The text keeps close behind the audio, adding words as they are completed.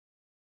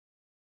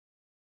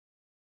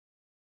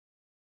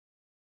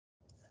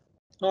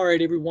All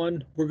right,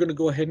 everyone, we're going to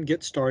go ahead and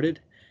get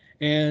started.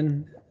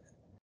 And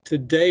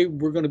today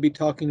we're going to be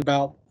talking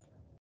about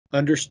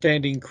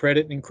understanding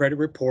credit and credit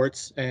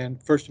reports.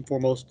 And first and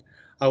foremost,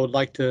 I would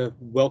like to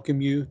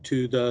welcome you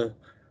to the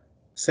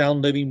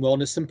Sound Living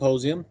Wellness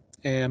Symposium.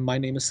 And my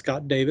name is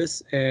Scott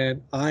Davis,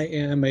 and I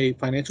am a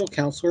financial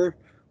counselor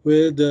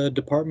with the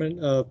Department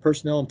of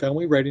Personnel and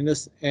Family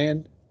Readiness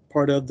and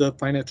part of the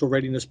Financial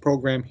Readiness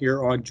Program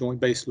here on Joint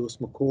Base Lewis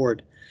McChord.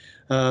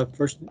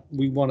 First,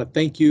 we want to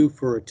thank you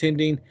for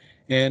attending,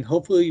 and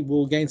hopefully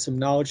we'll gain some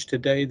knowledge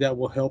today that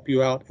will help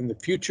you out in the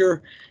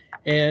future.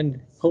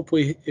 And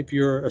hopefully, if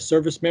you're a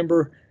service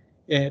member,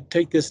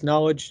 take this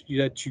knowledge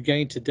that you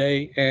gained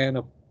today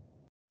and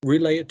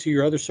relay it to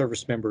your other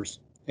service members.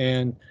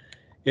 And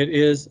it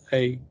is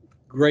a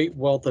great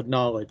wealth of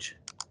knowledge.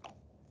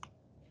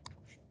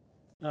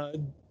 Uh,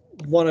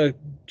 Want to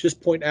just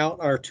point out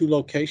our two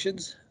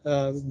locations.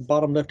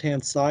 Bottom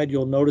left-hand side,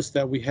 you'll notice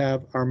that we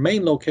have our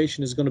main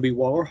location is going to be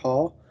Waller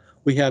Hall.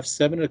 We have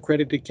 7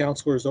 accredited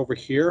counselors over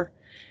here,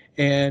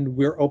 and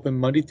we're open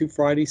Monday through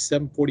Friday,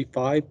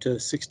 7:45 to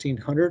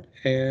 1600,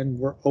 and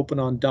we're open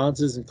on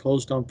Donses and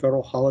closed on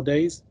federal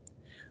holidays.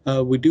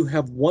 We do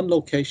have one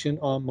location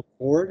on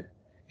McChord,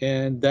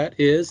 and that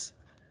is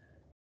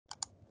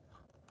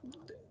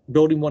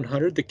Building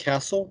 100, the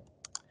Castle,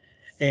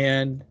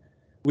 and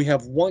we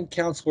have one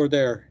counselor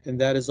there, and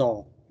that is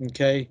all.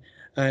 Okay,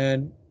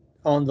 and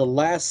on the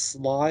last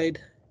slide,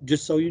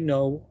 just so you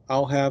know,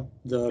 I'll have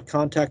the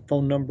contact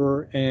phone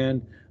number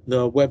and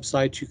the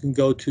website you can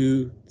go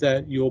to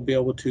that you'll be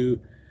able to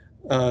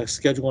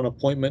schedule an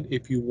appointment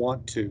if you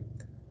want to.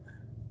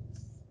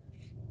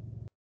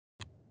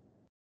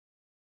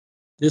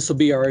 This will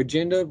be our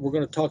agenda. We're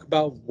going to talk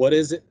about what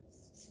is it,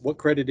 what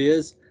credit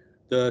is,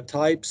 the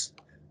types,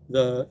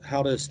 the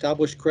how to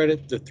establish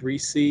credit, the 3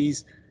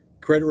 C's,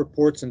 credit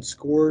reports and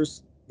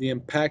scores, the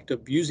impact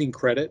of using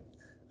credit,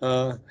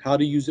 how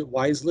to use it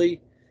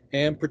wisely,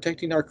 and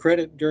protecting our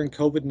credit during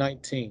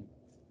COVID-19.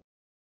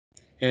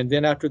 And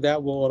then after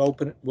that, we'll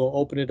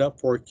open it up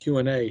for a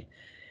Q&A.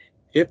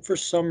 If for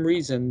some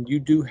reason you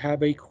do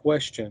have a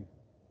question,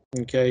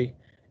 okay,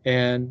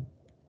 and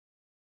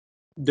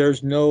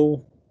there's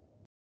no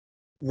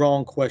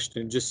wrong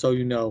question, just so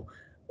you know,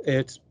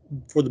 it's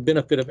for the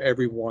benefit of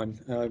everyone.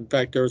 In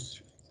fact,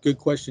 there's good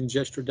questions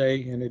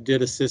yesterday, and it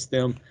did assist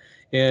them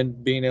in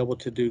being able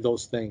to do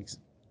those things.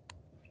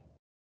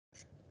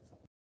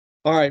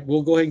 All right,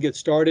 we'll go ahead and get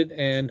started.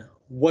 And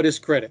what is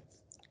credit?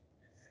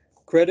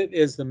 Credit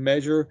is the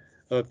measure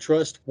of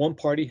trust one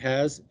party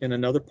has in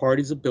another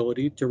party's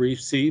ability to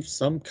receive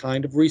some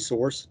kind of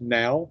resource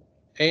now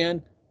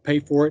and pay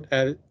for it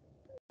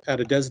at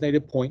a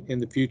designated point in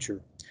the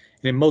future.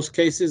 And in most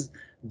cases,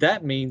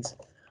 that means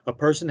a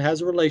person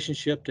has a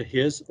relationship to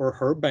his or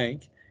her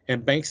bank,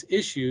 and banks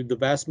issue the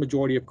vast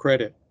majority of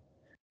credit,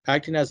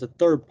 acting as a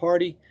third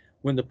party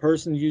when the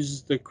person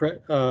uses the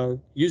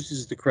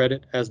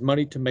credit as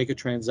money to make a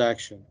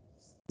transaction.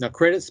 Now,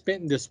 credit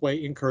spent in this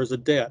way incurs a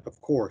debt, of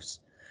course,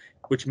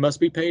 which must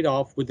be paid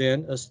off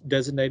within a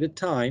designated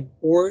time,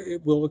 or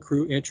it will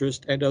accrue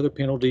interest and other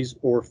penalties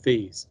or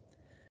fees.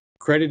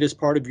 Credit is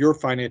part of your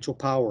financial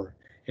power,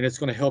 and it's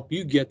going to help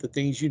you get the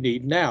things you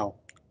need now,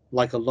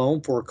 like a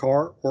loan for a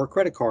car or a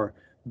credit card,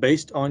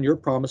 based on your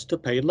promise to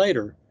pay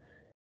later.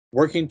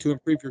 Working to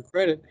improve your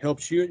credit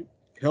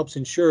helps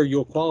ensure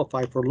you'll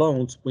qualify for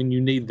loans when you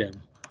need them.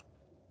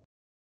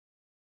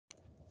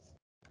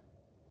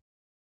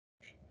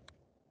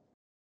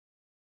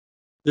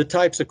 The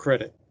types of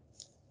credit.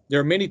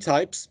 There are many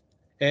types,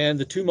 and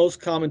the 2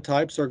 most common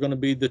types are going to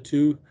be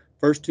the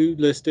first two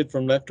listed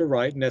from left to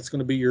right, and that's going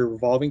to be your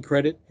revolving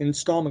credit and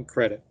installment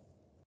credit.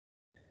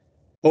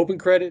 Open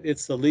credit,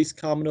 it's the least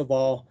common of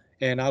all,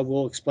 and I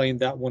will explain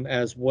that one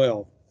as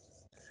well.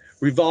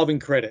 Revolving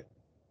credit.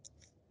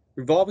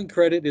 Revolving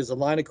credit is a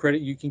line of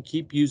credit you can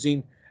keep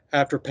using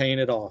after paying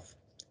it off.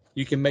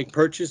 You can make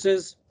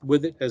purchases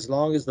with it as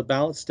long as the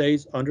balance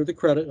stays under the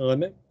credit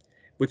limit,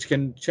 which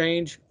can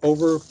change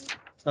over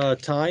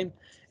time,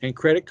 and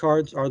credit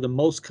cards are the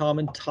most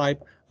common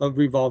type of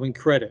revolving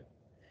credit.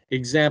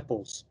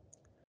 Examples: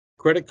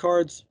 credit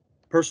cards,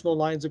 personal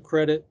lines of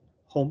credit,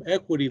 home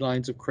equity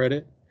lines of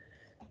credit.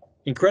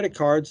 In credit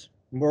cards,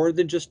 more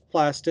than just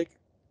plastic,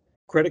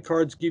 credit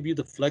cards give you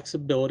the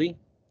flexibility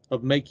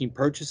of making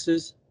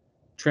purchases,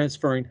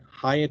 transferring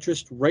high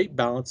interest rate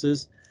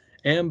balances,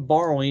 and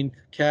borrowing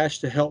cash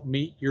to help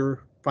meet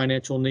your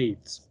financial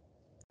needs.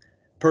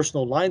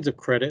 Personal lines of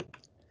credit,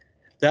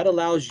 that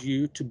allows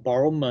you to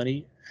borrow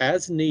money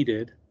as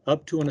needed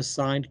up to an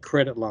assigned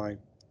credit line,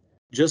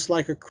 just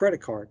like a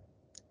credit card.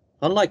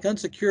 Unlike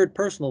unsecured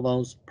personal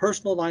loans,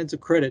 personal lines of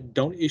credit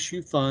don't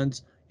issue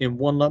funds in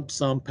one lump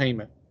sum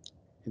payment.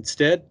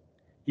 Instead,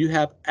 you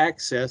have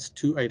access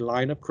to a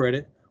line of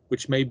credit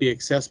which may be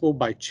accessible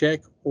by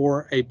check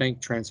or a bank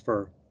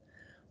transfer.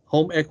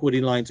 Home equity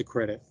lines of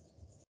credit.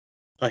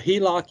 A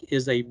HELOC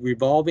is a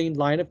revolving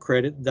line of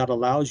credit that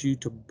allows you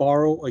to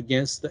borrow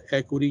against the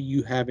equity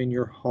you have in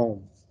your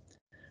home.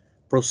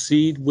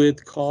 Proceed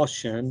with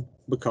caution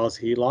because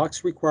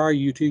HELOCs require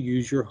you to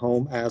use your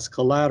home as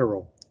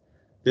collateral.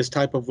 This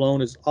type of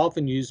loan is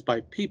often used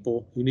by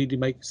people who need to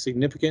make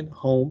significant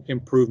home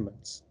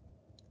improvements.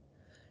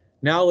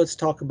 Now let's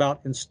talk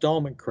about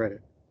installment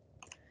credit.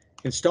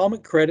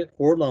 Installment credit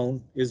or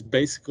loan is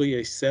basically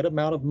a set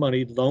amount of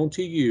money loaned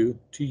to you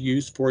to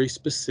use for a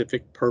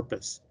specific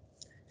purpose.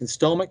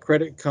 Installment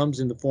credit comes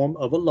in the form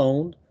of a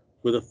loan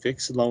with a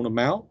fixed loan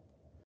amount,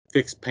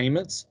 fixed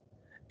payments,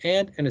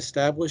 and an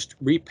established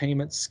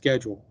repayment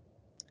schedule.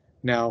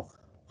 Now,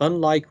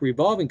 unlike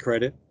revolving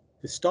credit,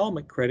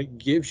 installment credit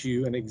gives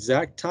you an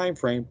exact time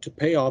frame to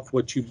pay off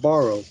what you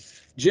borrow,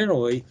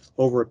 generally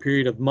over a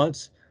period of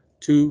months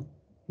to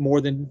more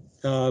than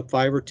 5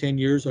 or 10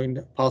 years, or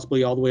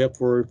possibly all the way up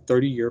for a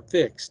 30-year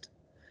fixed.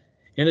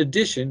 In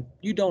addition,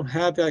 you don't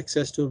have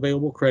access to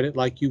available credit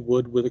like you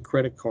would with a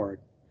credit card.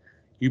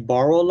 You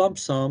borrow a lump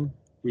sum,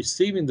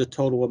 receiving the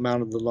total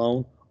amount of the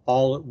loan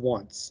all at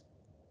once.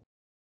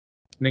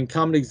 And then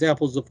common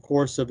examples, of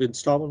course, of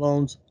installment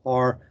loans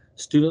are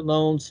student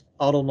loans,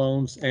 auto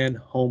loans, and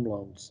home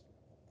loans.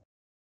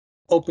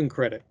 Open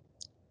credit.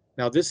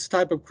 Now, this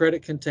type of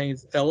credit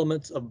contains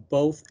elements of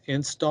both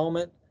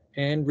installment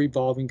and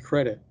revolving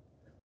credit.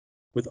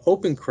 With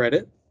open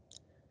credit,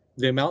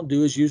 the amount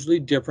due is usually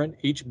different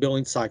each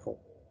billing cycle,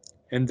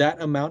 and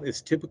that amount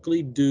is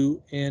typically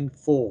due in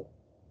full.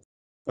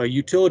 A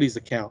utilities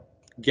account,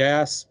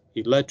 gas,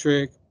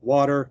 electric,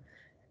 water,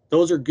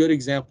 those are good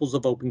examples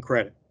of open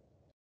credit.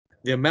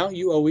 The amount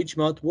you owe each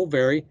month will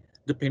vary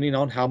depending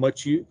on how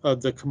much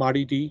of the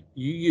commodity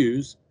you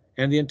use,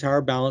 and the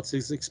entire balance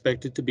is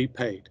expected to be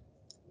paid.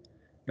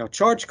 Now,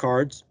 charge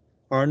cards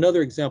are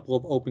another example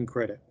of open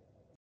credit.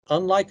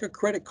 Unlike a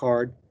credit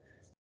card,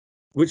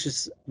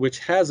 which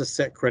has a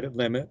set credit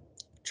limit,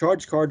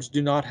 charge cards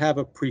do not have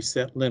a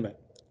preset limit.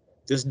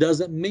 This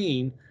doesn't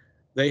mean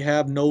they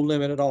have no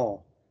limit at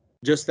all,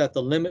 just that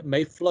the limit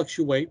may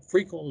fluctuate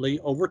frequently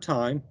over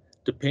time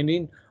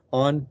depending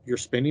on your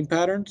spending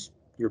patterns,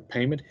 your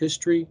payment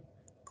history,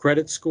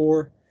 credit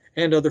score,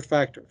 and other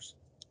factors.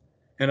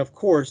 And of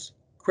course,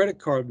 credit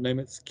card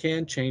limits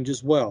can change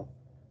as well,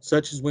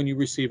 such as when you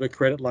receive a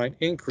credit line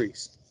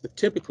increase, but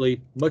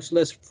typically much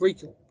less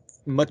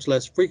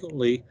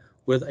frequently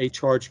with a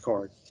charge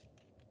card.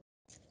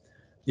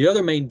 The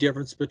other main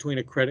difference between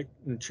a credit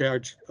and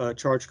charge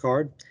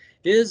card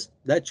is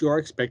that you are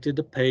expected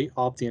to pay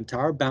off the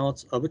entire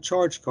balance of a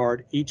charge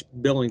card each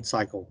billing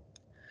cycle.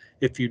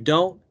 If you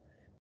don't,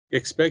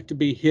 expect to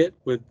be hit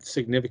with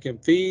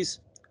significant fees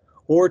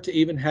or to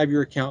even have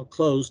your account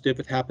closed if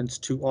it happens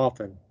too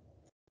often.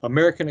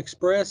 American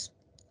Express,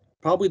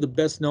 probably the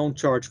best known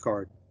charge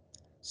card.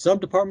 Some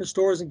department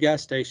stores and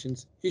gas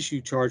stations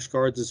issue charge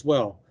cards as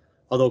well,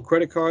 although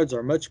credit cards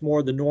are much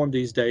more the norm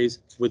these days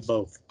with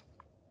both.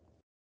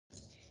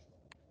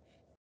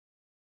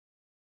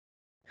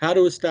 How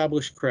to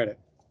establish credit.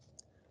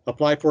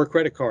 Apply for a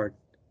credit card.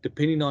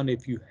 Depending on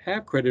if you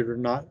have credit or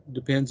not,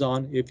 depends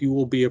on if you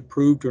will be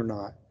approved or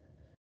not.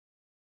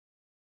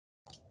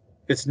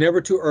 It's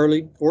never too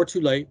early or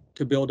too late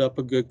to build up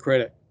a good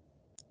credit.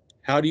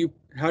 How do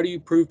you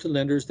prove to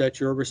lenders that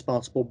you're a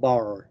responsible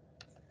borrower?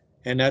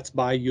 And that's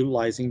by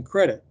utilizing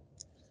credit.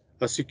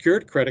 A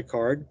secured credit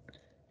card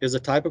is a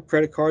type of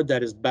credit card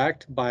that is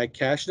backed by a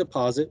cash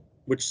deposit,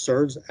 which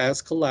serves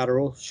as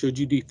collateral should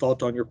you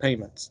default on your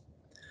payments.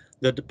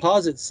 The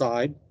deposit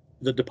aside,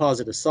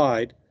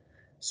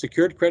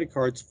 secured credit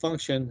cards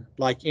function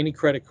like any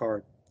credit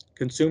card.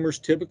 Consumers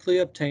typically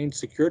obtain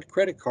secured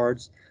credit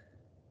cards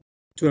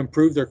to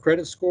improve their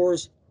credit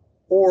scores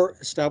or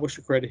establish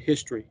a credit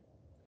history.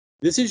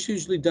 This is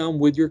usually done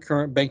with your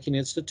current banking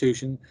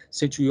institution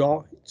since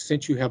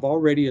you have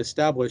already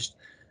established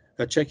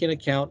a checking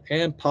account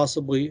and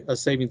possibly a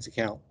savings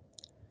account.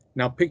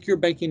 Now pick your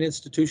banking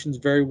institutions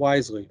very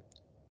wisely.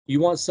 You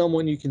want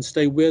someone you can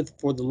stay with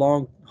for the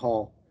long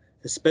haul,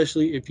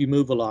 especially if you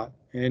move a lot.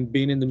 And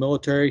being in the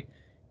military,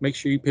 make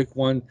sure you pick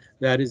one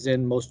that is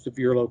in most of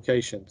your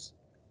locations.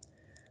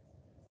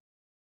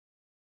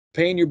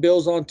 Paying your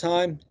bills on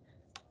time,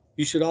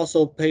 you should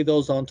also pay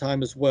those on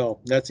time as well.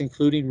 That's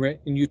including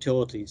rent and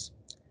utilities.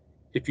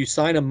 If you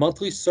sign a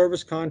monthly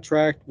service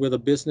contract with a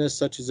business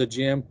such as a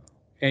gym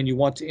and you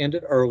want to end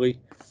it early,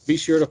 be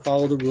sure to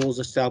follow the rules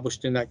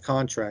established in that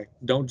contract.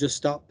 Don't just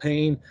stop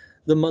paying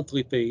the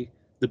monthly fee.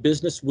 The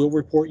business will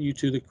report you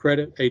to the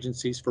credit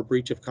agencies for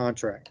breach of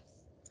contract.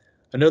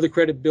 Another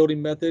credit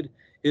building method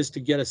is to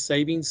get a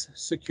savings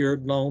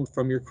secured loan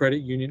from your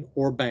credit union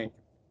or bank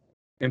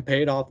and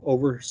pay it off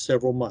over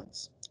several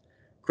months.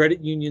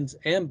 Credit unions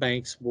and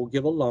banks will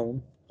give a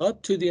loan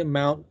up to the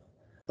amount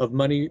of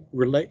money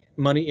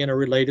in a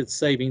related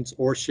savings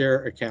or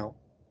share account.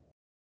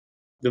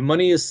 The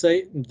money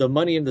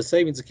in the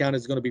savings account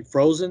is going to be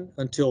frozen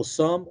until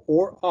some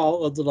or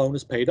all of the loan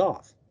is paid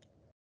off.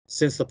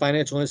 Since the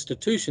financial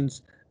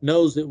institutions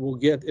knows it will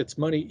get its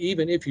money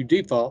even if you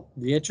default,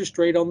 the interest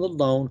rate on the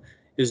loan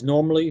is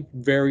normally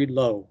very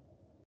low.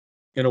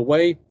 In a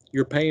way,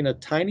 you're paying a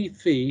tiny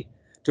fee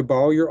to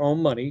borrow your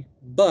own money,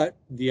 but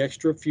the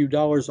extra few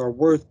dollars are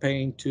worth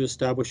paying to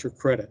establish your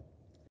credit.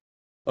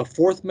 A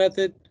fourth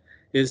method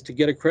is to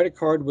get a credit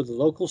card with a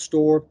local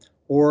store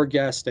or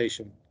gas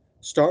station.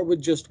 Start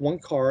with just one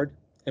card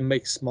and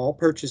make small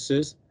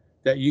purchases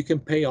that you can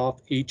pay off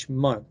each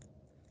month.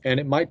 And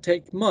it might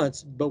take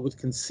months, but with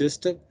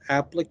consistent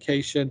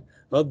application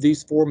of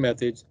these four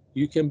methods,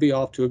 you can be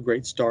off to a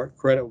great start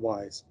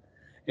credit-wise.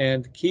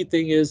 And the key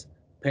thing is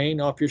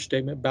paying off your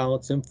statement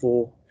balance in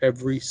full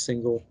every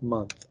single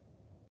month.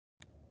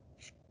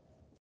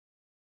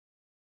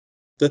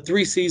 The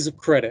 3 C's of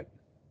credit.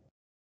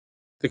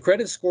 The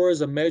credit score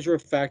is a measure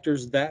of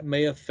factors that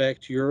may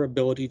affect your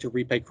ability to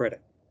repay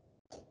credit.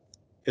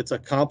 It's a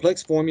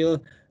complex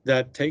formula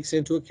that takes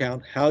into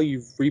account how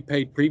you've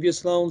repaid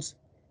previous loans,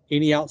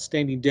 any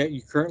outstanding debt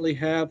you currently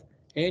have,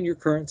 and your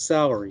current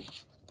salary.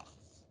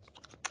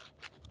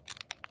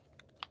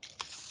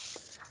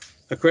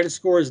 A credit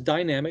score is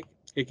dynamic.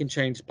 It can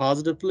change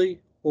positively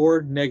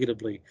or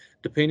negatively,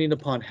 depending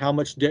upon how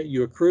much debt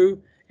you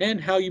accrue and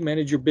how you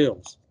manage your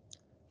bills.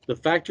 The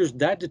factors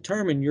that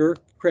determine your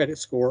credit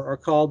score are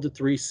called the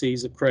 3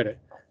 C's of credit.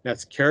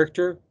 That's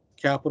character,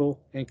 capital,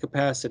 and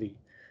capacity.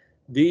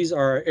 These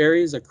are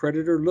areas a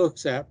creditor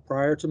looks at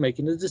prior to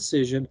making a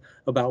decision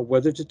about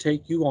whether to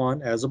take you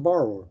on as a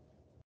borrower.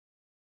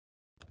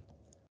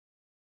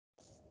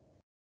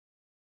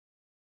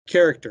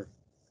 Character.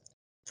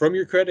 From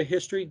your credit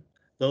history,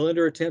 the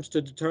lender attempts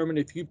to determine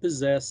if you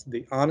possess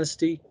the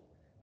honesty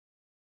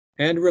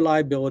and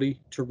reliability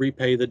to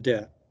repay the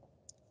debt.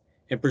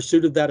 In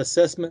pursuit of that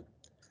assessment,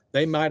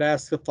 they might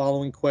ask the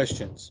following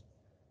questions.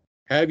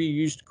 Have you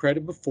used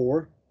credit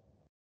before?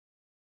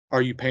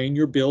 Are you paying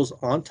your bills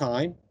on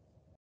time?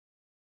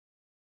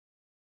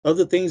 Of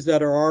the things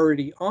that are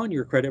already on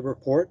your credit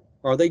report,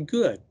 are they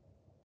good?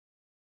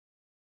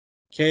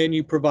 Can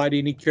you provide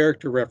any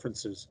character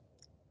references?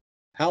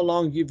 How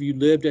long have you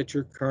lived at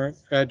your current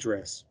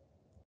address?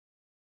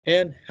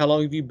 And how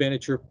long have you been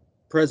at your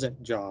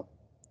present job?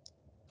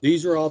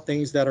 These are all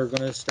things that are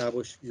going to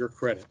establish your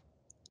credit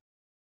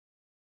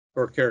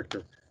or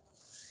character.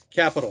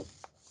 Capital.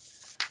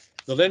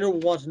 The lender will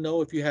want to know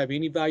if you have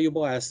any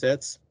valuable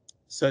assets,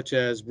 such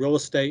as real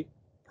estate,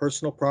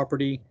 personal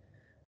property,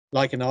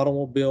 like an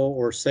automobile,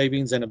 or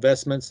savings and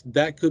investments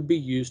that could be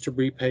used to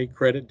repay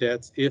credit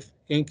debts if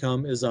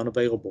income is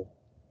unavailable.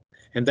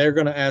 And they're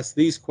going to ask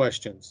these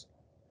questions.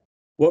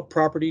 What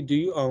property do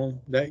you own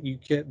that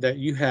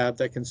you have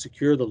that can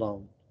secure the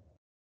loan?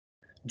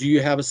 Do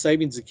you have a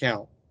savings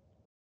account?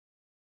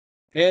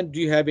 And do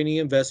you have any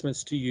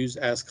investments to use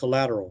as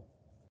collateral?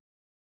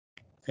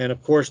 And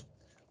of course,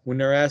 when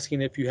they're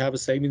asking if you have a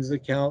savings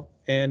account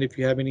and if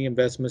you have any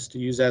investments to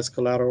use as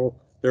collateral,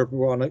 they are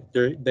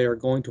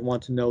going to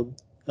want to know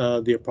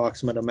the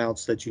approximate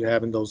amounts that you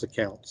have in those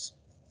accounts.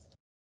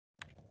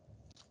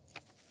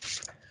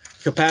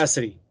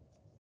 Capacity.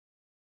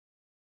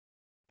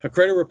 A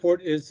credit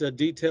report is a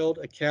detailed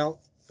account.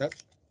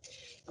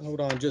 Hold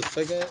on just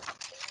a second.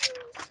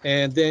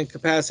 And then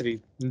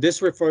capacity.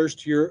 This refers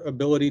to your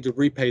ability to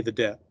repay the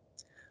debt.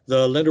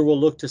 The lender will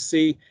look to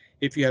see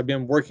if you have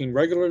been working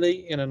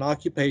regularly in an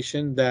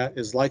occupation that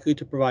is likely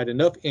to provide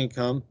enough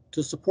income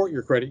to support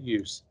your credit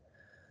use.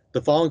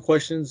 The following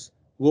questions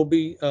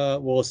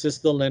will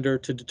assist the lender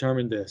to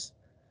determine this.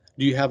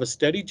 Do you have a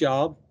steady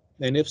job?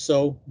 And if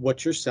so,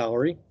 what's your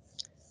salary?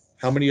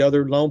 How many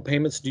other loan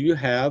payments do you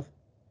have?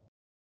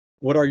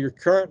 What are your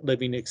current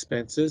living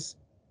expenses?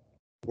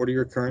 What are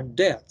your current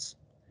debts?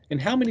 And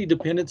how many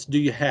dependents do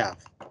you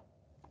have?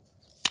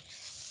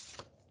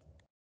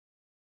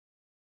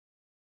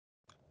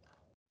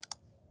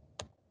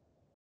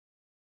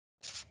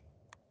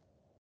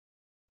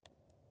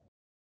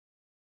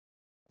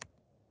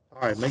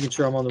 All right, making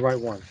sure I'm on the right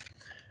one.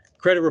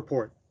 Credit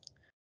report.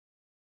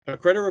 A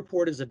credit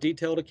report is a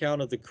detailed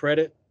account of the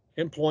credit,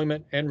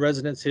 employment, and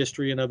residence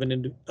history of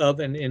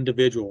an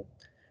individual.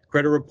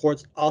 Credit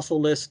reports also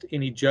list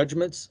any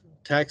judgments,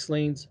 tax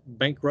liens,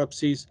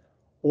 bankruptcies,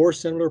 or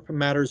similar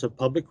matters of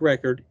public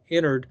record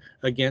entered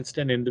against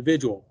an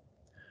individual.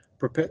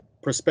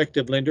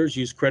 Prospective lenders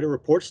use credit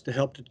reports to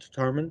help to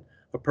determine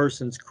a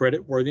person's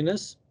credit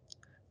worthiness.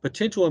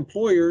 Potential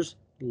employers,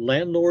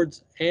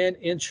 landlords, and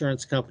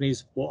insurance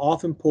companies will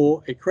often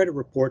pull a credit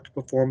report to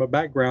perform a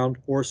background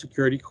or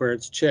security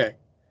clearance check.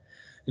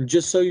 And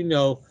just so you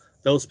know,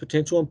 those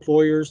potential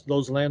employers,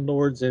 those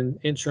landlords and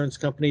insurance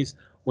companies,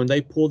 when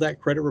they pull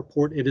that credit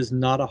report, it is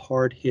not a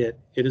hard hit.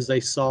 It is a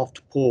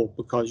soft pull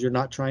because you're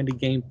not trying to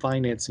gain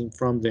financing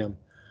from them.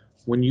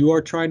 When you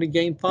are trying to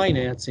gain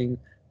financing,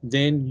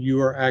 then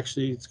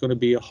it's going to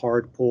be a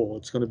hard pull.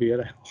 It's going to be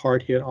a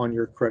hard hit on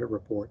your credit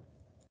report.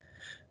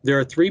 There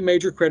are 3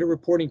 major credit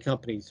reporting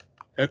companies,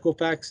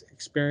 Equifax,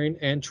 Experian,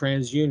 and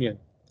TransUnion.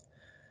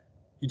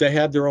 They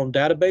have their own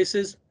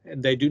databases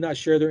and they do not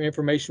share their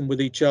information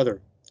with each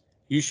other.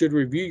 You should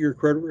review your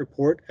credit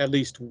report at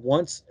least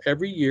once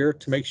every year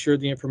to make sure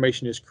the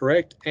information is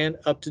correct and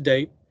up to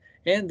date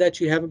and that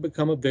you haven't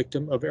become a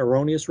victim of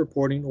erroneous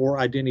reporting or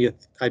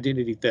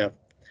identity theft,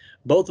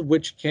 both of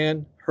which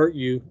can hurt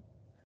you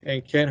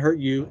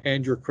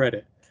and your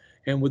credit.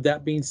 And with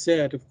that being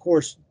said, of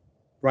course,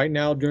 right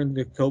now during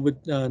the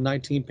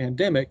COVID-19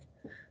 pandemic,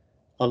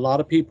 A lot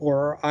of people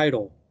are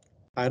idle.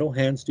 Idle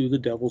hands do the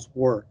devil's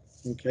work.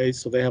 Okay,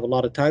 so they have a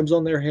lot of times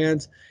on their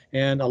hands,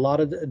 and a lot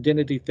of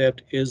identity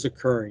theft is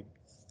occurring.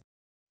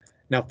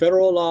 Now,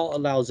 federal law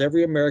allows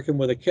every American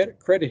with a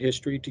credit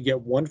history to get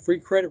one free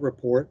credit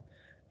report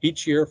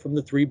each year from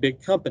the three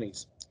big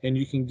companies, and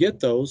you can get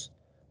those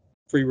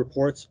free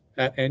reports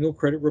at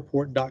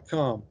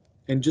annualcreditreport.com.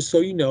 And just so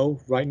you know,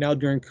 right now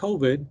during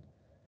COVID,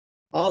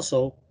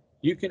 also,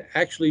 you can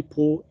actually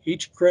pull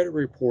each credit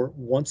report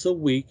once a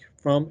week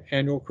from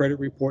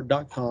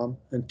annualcreditreport.com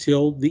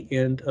until the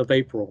end of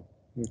April.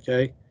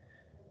 Okay,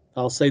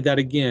 I'll say that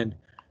again.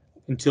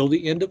 Until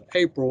the end of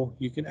April,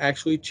 you can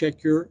actually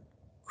check your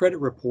credit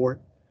report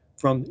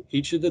from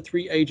each of the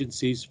three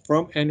agencies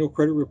from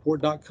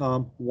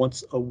annualcreditreport.com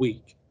once a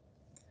week.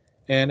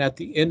 And at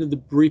the end of the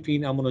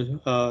briefing, I'm going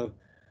to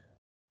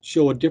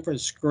show a different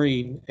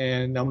screen,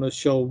 and I'm going to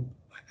show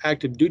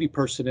active duty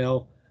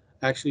personnel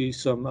actually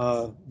some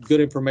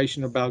good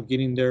information about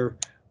getting their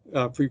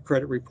free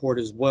credit report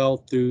as well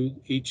through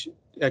each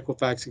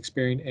Equifax,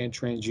 Experian, and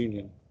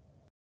TransUnion.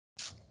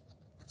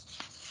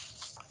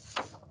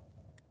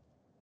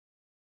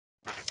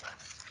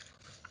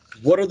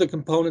 What are the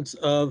components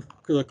of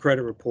the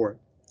credit report?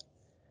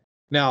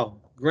 Now,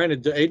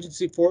 granted,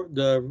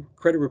 the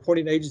credit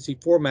reporting agency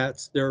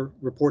formats their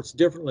reports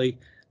differently.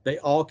 They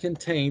all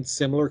contain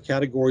similar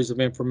categories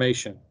of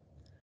information.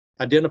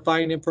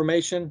 Identifying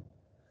information,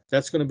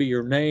 that's going to be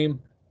your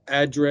name,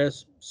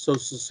 address,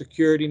 social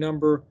security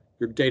number,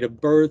 your date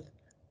of birth,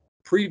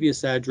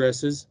 previous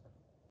addresses,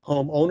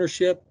 home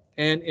ownership,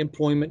 and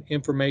employment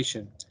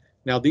information.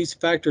 Now, these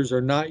factors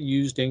are not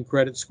used in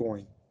credit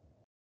scoring.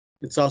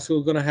 It's also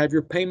going to have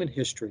your payment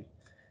history.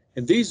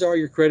 And these are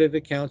your credit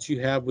accounts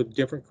you have with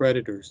different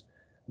creditors.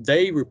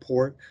 They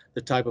report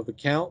the type of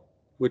account,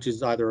 which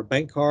is either a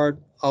bank card,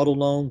 auto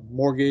loan,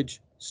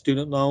 mortgage,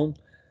 student loan,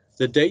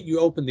 the date you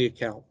opened the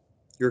account,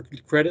 your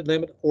credit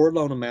limit or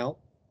loan amount,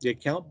 the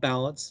account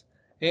balance,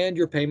 and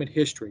your payment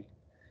history.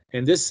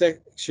 And this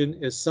section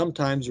is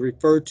sometimes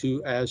referred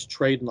to as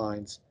trade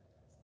lines.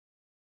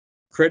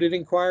 Credit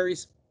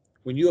inquiries,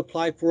 when you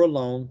apply for a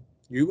loan,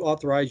 you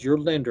authorize your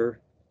lender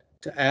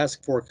to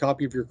ask for a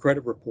copy of your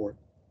credit report.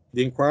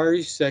 The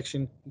inquiries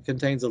section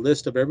contains a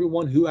list of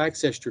everyone who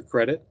accessed your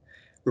credit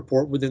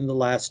report within the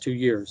last 2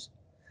 years.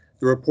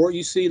 The report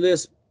you see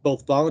lists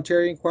both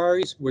voluntary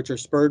inquiries, which are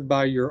spurred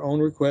by your own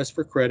request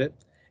for credit,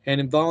 and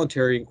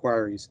involuntary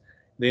inquiries.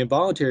 The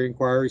involuntary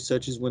inquiries,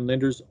 such as when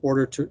lenders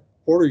order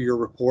your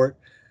report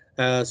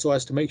so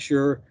as to make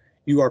sure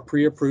you are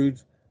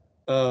pre-approved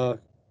for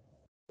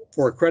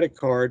a credit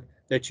card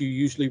that you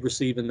usually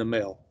receive in the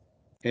mail.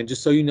 And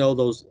just so you know,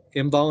 those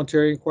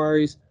involuntary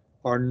inquiries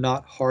are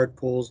not hard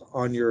pulls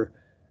on your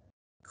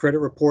credit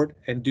report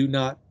and do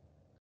not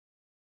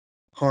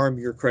harm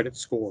your credit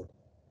score.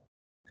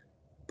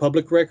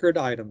 Public record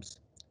items.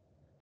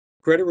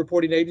 Credit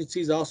reporting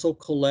agencies also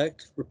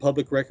collect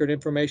public record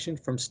information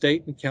from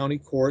state and county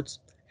courts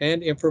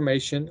and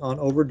information on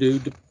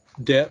overdue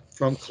debt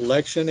from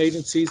collection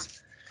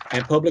agencies.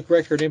 And public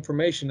record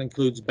information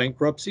includes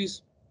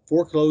bankruptcies,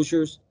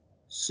 foreclosures,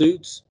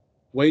 suits,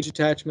 wage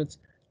attachments,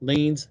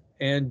 liens,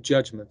 and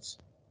judgments.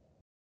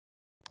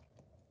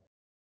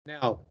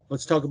 Now,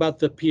 let's talk about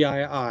the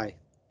PII.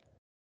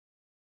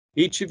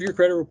 Each of your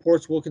credit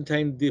reports will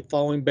contain the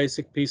following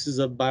basic pieces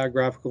of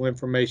biographical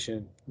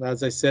information.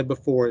 As I said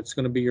before, it's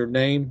going to be your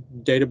name,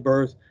 date of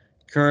birth,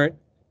 current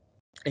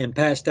and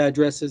past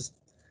addresses,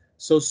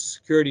 social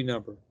security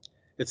number.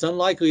 It's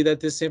unlikely that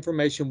this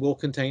information will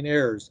contain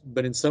errors,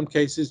 but in some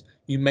cases,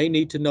 you may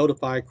need to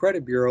notify a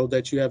credit bureau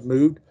that you have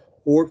moved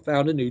or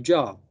found a new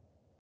job.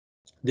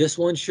 This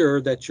will ensure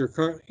that your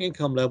current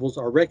income levels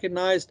are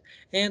recognized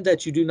and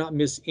that you do not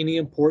miss any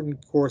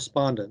important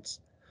correspondence.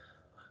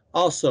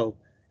 Also,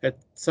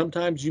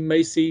 sometimes you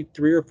may see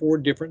 3 or 4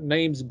 different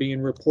names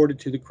being reported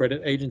to the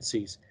credit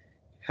agencies.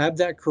 Have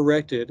that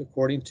corrected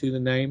according to the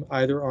name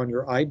either on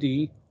your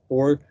ID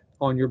or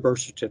on your birth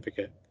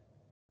certificate,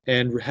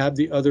 and have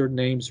the other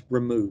names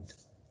removed.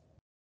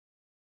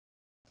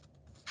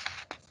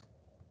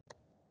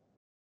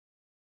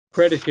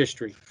 Credit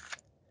history.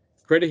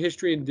 Credit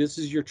history, and this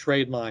is your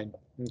trade line,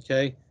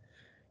 okay?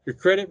 Your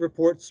credit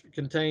reports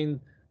contain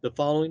the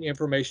following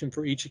information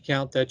for each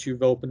account that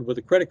you've opened with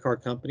a credit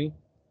card company,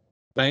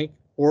 bank,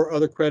 or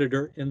other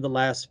creditor in the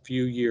last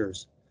few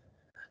years.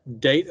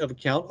 Date of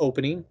account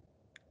opening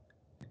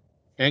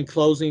and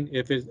closing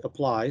if it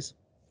applies,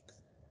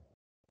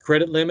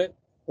 credit limit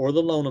or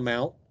the loan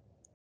amount,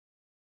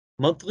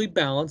 monthly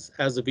balance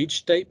as of each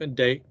statement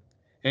date,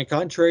 and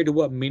contrary to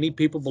what many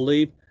people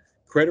believe,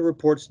 credit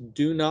reports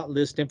do not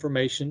list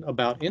information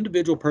about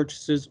individual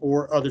purchases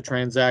or other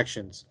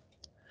transactions.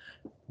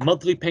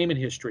 Monthly payment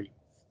history.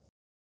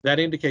 That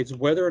indicates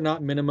whether or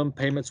not minimum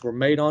payments were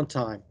made on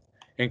time,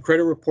 and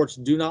credit reports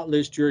do not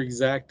list your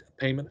exact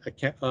payment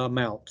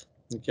amount,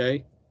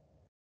 okay?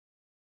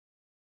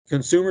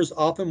 Consumers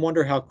often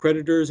wonder how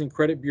creditors and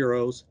credit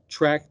bureaus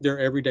track their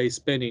everyday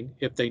spending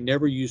if they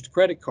never used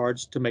credit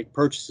cards to make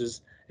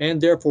purchases and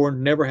therefore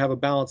never have a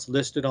balance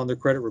listed on their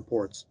credit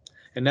reports.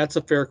 And that's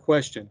a fair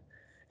question.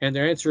 And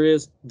their answer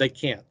is they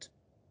can't.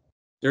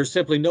 There's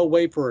simply no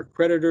way for a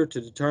creditor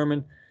to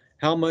determine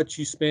how much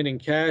you spend in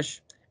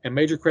cash, and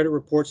major credit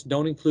reports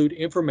don't include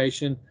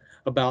information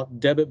about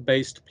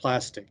debit-based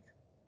plastic.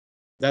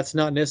 That's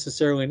not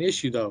necessarily an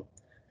issue though,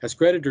 as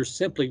creditors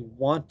simply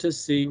want to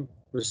see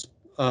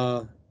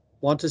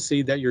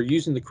that you're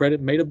using the credit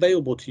made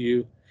available to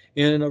you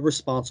in a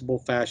responsible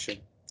fashion.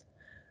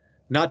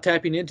 Not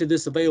tapping into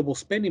this available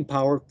spending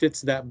power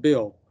fits that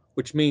bill,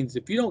 which means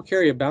if you don't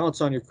carry a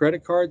balance on your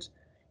credit cards,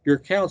 your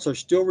accounts are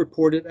still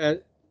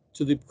reported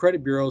to the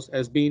credit bureaus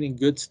as being in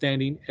good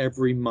standing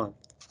every month.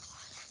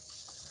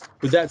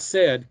 With that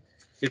said,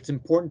 it's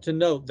important to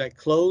note that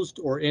closed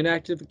or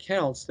inactive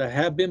accounts that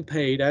have been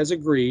paid as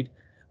agreed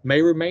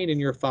may remain in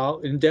your file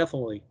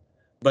indefinitely,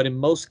 but in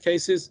most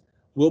cases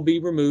will be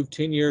removed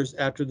 10 years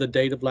after the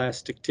date of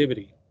last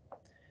activity.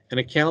 And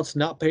accounts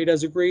not paid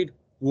as agreed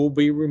will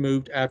be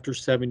removed after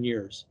 7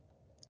 years.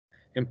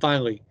 And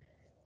finally,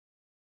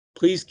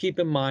 please keep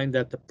in mind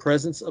that the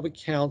presence of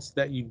accounts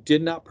that you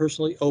did not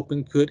personally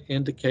open could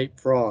indicate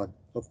fraud,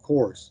 of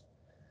course.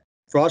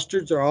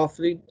 Fraudsters are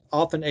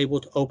often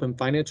able to open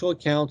financial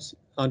accounts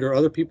under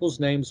other people's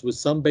names with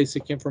some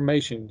basic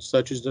information,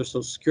 such as their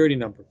social security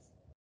number.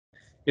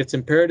 It's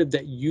imperative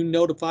that you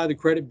notify the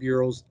credit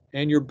bureaus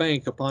and your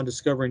bank upon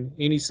discovering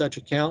any such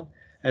account,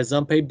 as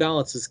unpaid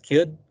balances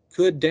could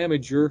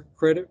damage your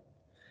credit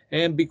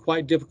and be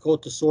quite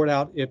difficult to sort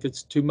out if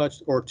it's too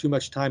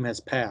much time has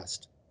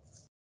passed.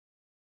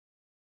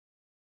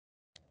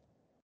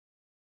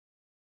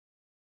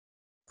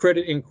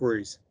 Credit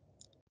inquiries.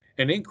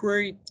 An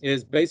inquiry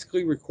is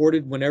basically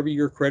recorded whenever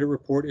your credit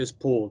report is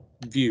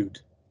viewed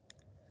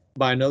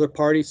by another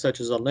party, such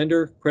as a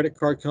lender, credit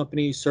card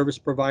company, service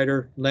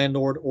provider,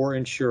 landlord, or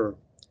insurer.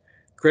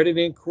 Credit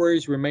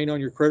inquiries remain on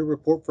your credit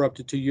report for up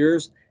to 2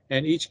 years,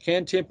 and each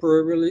can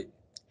temporarily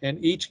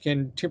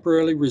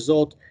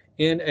result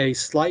in a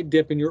slight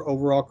dip in your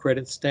overall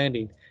credit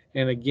standing.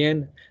 And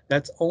again,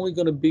 that's only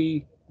going to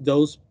be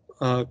those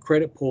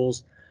credit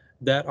pulls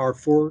that are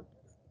for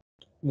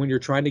when you're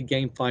trying to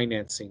gain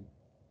financing.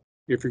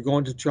 If you're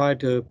going to try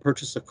to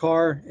purchase a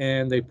car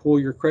and they pull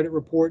your credit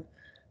report,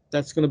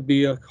 that's going to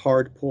be a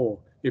hard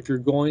pull. If you're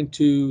going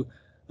to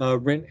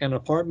rent an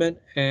apartment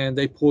and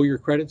they pull your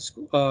credit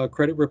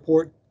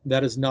report,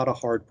 that is not a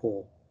hard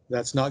pull.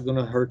 That's not going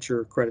to hurt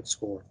your credit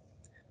score.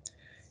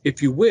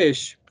 If you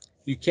wish,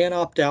 you can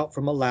opt out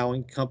from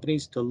allowing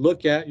companies to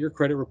look at your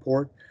credit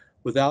report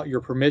without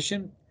your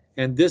permission,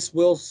 and this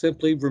will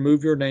simply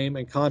remove your name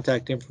and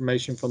contact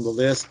information from the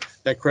list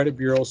that credit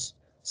bureaus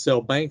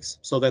sell banks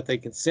so that they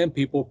can send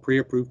people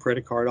pre-approved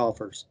credit card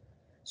offers.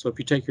 So if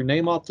you take your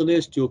name off the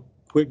list, you'll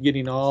quit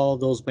getting all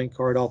those bank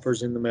card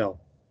offers in the mail.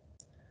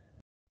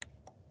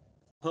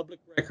 Public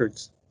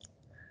records.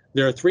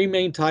 There are 3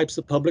 main types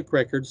of public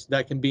records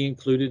that can be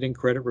included in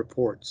credit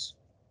reports.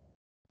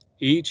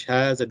 Each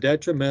has a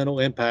detrimental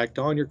impact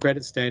on your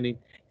credit standing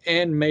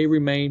and may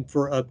remain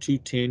for up to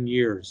 10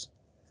 years.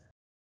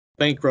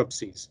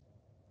 Bankruptcies.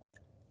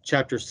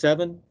 Chapter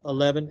 7,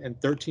 11,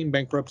 and 13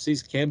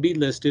 bankruptcies can be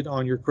listed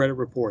on your credit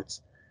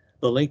reports.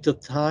 The length of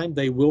time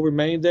they will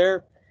remain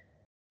there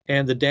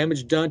and the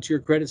damage done to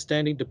your credit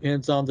standing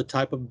depends on the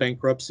type of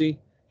bankruptcy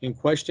in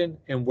question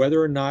and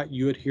whether or not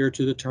you adhere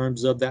to the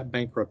terms of that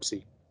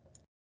bankruptcy.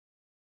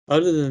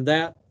 Other than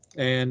that,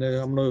 and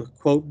I'm going to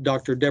quote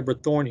Dr. Deborah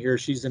Thorne here,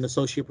 she's an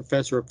associate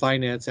professor of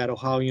finance at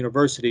Ohio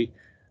University,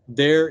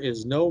 there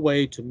is no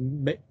way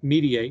to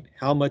mediate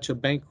how much a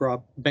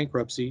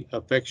bankruptcy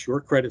affects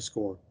your credit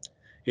score.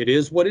 It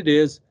is what it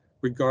is,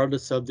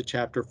 regardless of the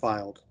chapter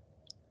filed.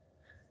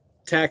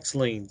 Tax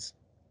liens.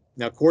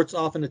 Now, courts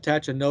often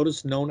attach a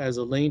notice known as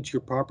a lien to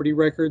your property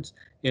records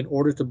in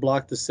order to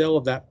block the sale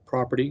of that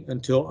property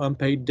until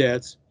unpaid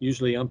debts,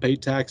 usually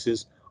unpaid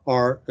taxes,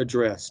 are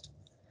addressed.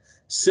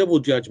 Civil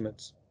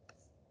judgments.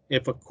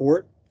 If a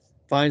court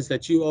finds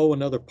that you owe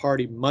another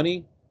party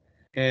money,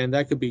 and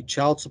that could be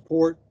child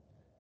support,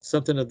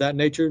 something of that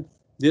nature,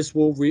 this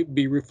will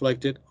be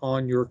reflected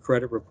on your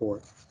credit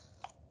report.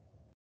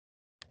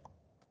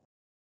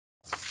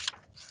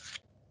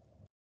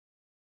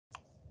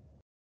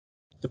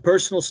 The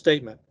personal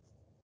statement.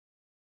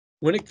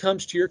 When it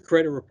comes to your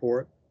credit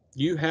report,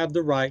 you have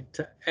the right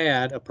to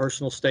add a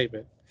personal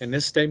statement, and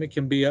this statement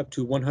can be up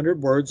to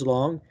 100 words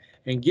long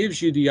and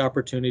gives you the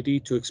opportunity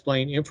to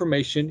explain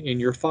information in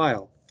your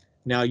file.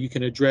 Now you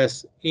can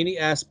address any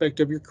aspect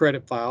of your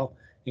credit file,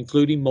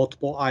 including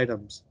multiple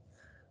items.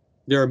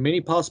 There are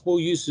many possible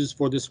uses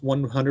for this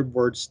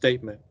 100-word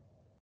statement.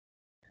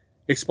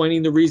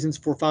 Explaining the reasons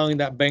for filing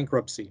that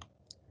bankruptcy.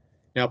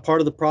 Now,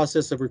 part of the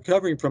process of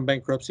recovering from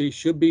bankruptcy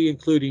should be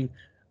including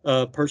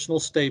a personal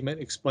statement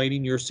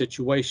explaining your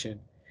situation.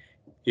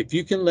 If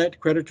you can let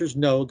creditors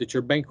know that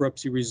your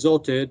bankruptcy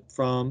resulted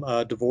from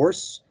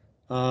divorce,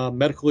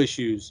 medical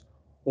issues,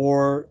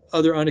 or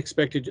other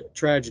unexpected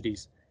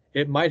tragedies,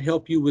 it might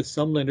help you with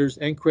some lenders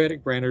and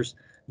credit grantors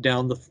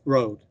down the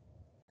road.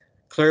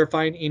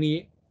 Clarifying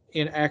any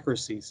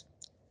inaccuracies.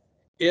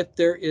 If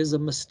there is a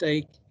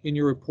mistake in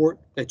your report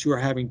that you are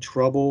having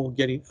trouble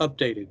getting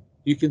updated,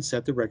 you can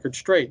set the record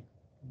straight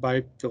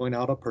by filling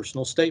out a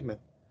personal statement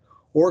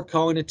or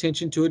calling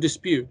attention to a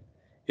dispute.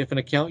 If an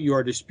account you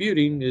are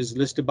disputing is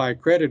listed by a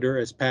creditor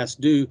as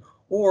past due,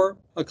 or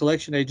a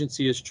collection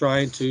agency is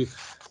trying to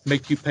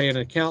make you pay an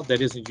account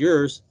that isn't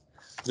yours,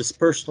 this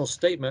personal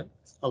statement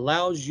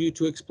allows you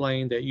to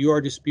explain that you are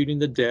disputing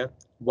the debt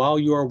while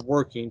you are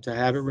working to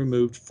have it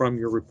removed from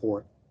your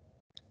report.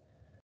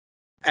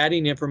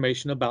 Adding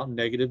information about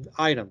negative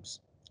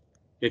items.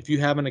 If you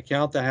have an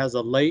account that has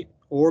a late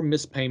or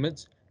missed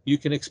payments, you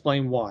can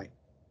explain why.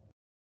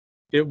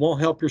 It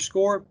won't help your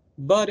score,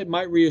 but it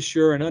might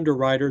reassure an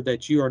underwriter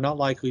that you are not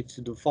likely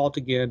to default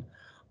again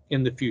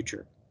in the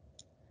future.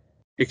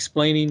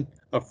 Explaining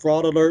a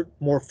fraud alert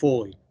more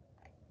fully.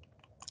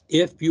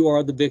 If you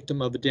are the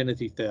victim of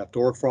identity theft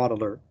or fraud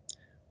alert,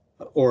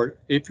 or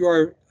if you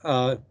are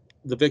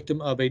the victim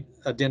of an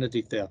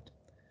identity theft,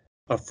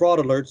 a fraud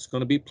alert is going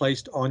to be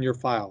placed on your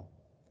file.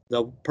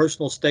 The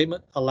personal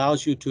statement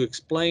allows you to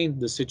explain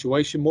the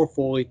situation more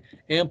fully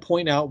and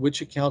point out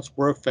which accounts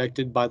were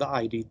affected by the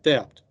ID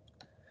theft.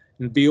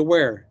 And be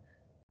aware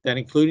that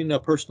including a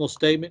personal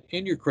statement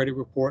in your credit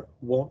report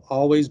won't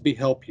always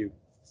help you.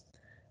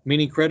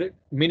 Many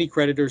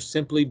creditors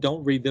simply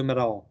don't read them at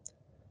all.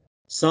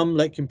 Some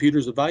let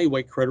computers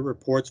evaluate credit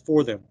reports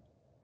for them.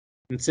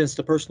 And since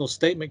the personal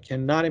statement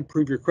cannot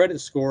improve your credit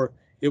score,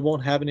 it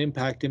won't have an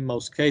impact in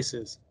most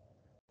cases.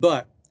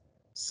 But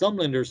some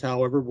lenders,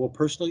 however, will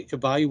personally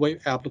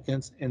evaluate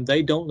applicants, and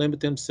they don't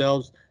limit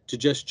themselves to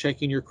just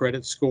checking your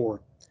credit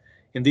score.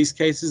 In these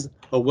cases,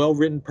 a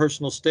well-written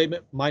personal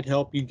statement might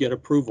help you get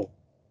approval.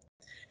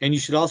 And you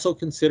should also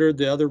consider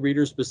the other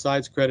readers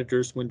besides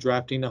creditors when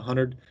drafting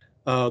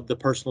the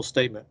personal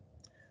statement.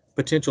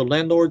 Potential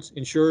landlords,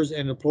 insurers,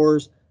 and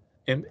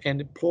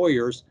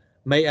employers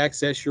may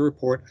access your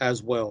report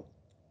as well.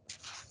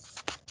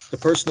 The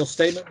personal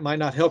statement might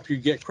not help you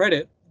get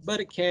credit, but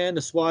it can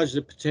assuage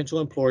the potential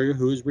employer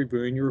who is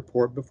reviewing your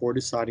report before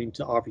deciding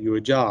to offer you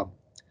a job.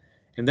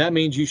 And that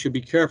means you should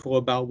be careful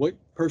about what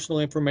personal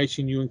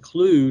information you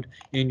include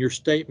in your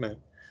statement,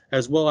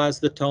 as well as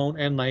the tone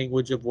and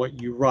language of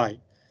what you write.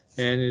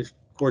 And of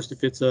course,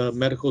 if it's a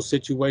medical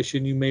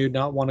situation, you may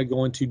not want to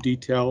go into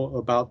detail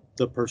about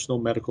the personal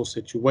medical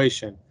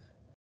situation.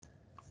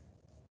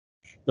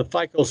 The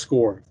FICO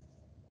score.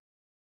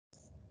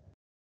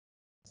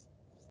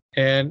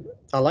 And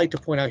I like to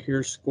point out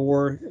here,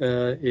 score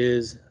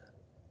is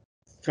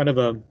kind of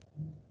a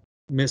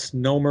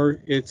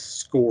misnomer. It's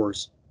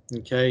scores,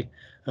 okay?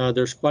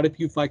 There's quite a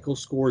few FICO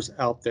scores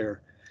out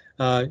there.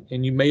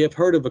 And you may have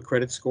heard of a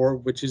credit score,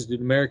 which is the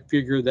numeric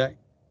figure that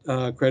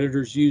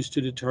creditors use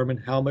to determine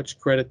how much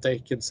credit they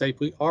can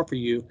safely offer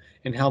you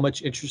and how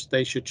much interest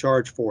they should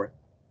charge for it.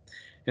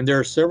 And there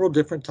are several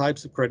different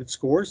types of credit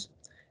scores,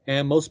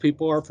 and most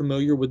people are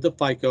familiar with the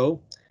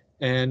FICO,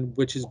 and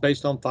which is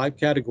based on 5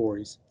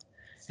 categories.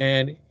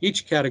 And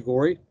each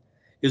category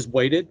is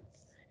weighted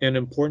in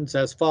importance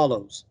as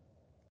follows.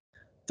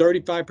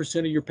 35%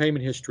 of your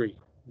payment history.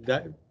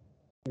 That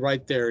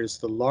right there is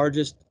the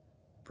largest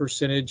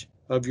percentage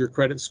of your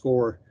credit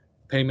score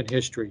payment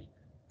history.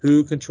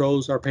 Who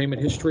controls our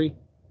payment history?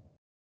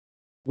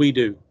 We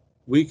do.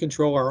 We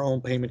control our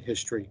own payment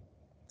history.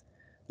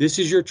 This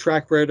is your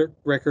track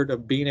record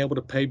of being able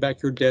to pay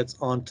back your debts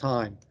on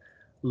time.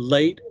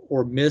 Late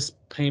or missed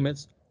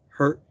payments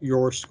hurt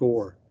your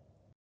score.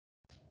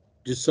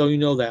 Just so you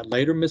know that,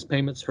 late or missed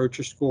payments hurt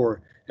your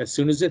score. As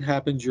soon as it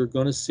happens, you're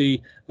going to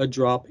see a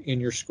drop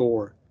in your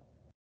score.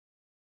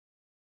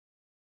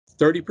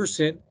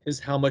 30% is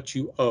how much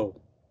you owe.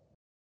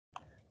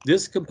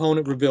 This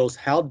component reveals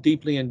how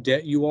deeply in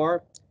debt you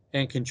are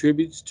and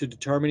contributes to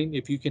determining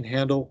if you can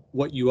handle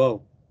what you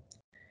owe.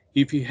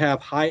 If you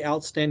have high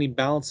outstanding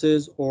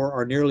balances or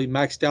are nearly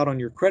maxed out on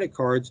your credit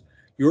cards,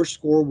 your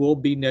score will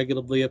be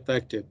negatively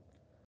affected.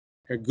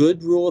 A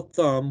good rule of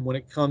thumb when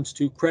it comes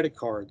to credit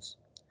cards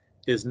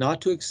is not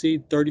to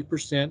exceed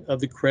 30% of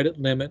the credit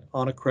limit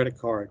on a credit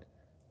card.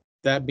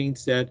 That being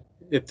said,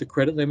 if the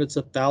credit limit's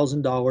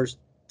 $1,000,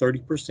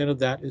 30% of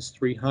that is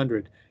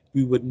 $300.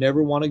 You would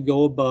never want to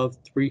go above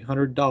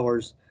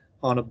 $300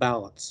 on a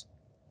balance.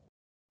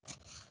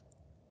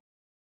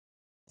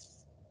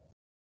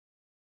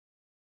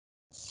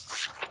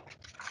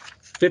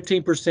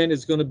 %15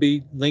 is going to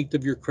be length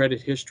of your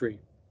credit history.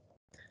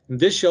 And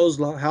this shows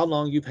how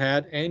long you've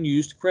had and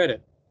used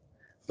credit.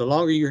 The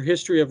longer your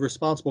history of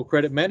responsible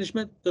credit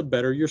management, the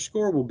better your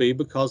score will be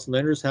because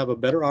lenders have a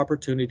better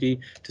opportunity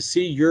to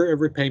see your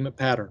repayment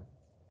pattern.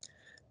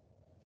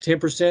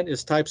 10%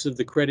 is types of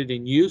the credit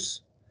in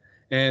use,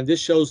 and this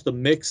shows the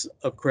mix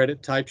of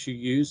credit types you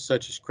use,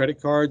 such as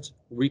credit cards,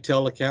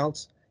 retail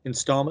accounts,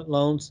 installment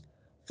loans,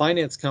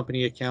 finance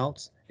company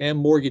accounts, and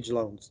mortgage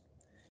loans.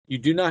 You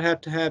do not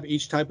have to have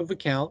each type of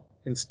account.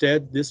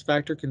 Instead, this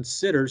factor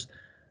considers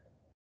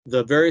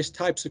the various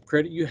types of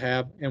credit you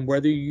have and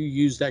whether you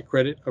use that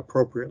credit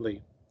appropriately.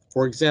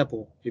 For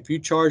example, if you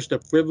charged a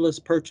frivolous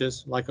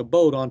purchase like a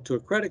boat onto a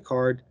credit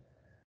card,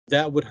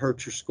 that would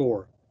hurt your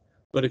score.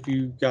 But if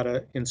you got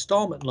an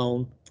installment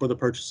loan for the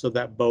purchase of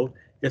that boat,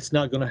 it's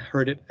not going to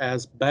hurt it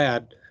as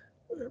bad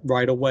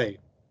right away.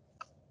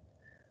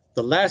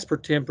 The last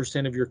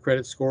 10% of your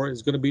credit score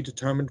is going to be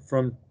determined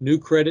from new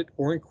credit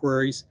or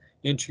inquiries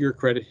into your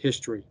credit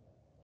history.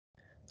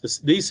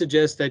 These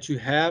suggest that you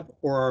have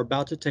or are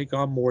about to take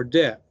on more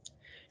debt.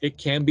 It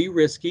can be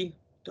risky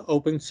to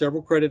open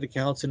several credit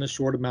accounts in a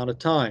short amount of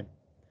time,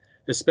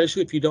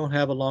 especially if you don't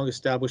have a long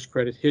established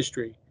credit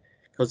history,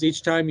 because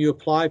each time you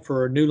apply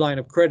for a new line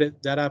of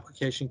credit, that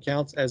application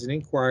counts as an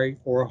inquiry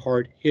or a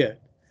hard hit.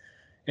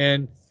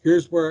 And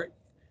here's where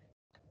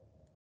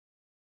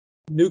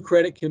new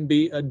credit can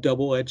be a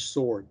double-edged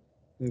sword,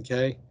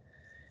 okay?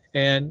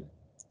 And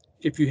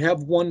if you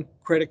have one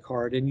credit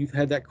card and you've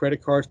had that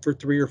credit card for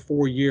 3 or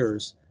 4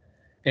 years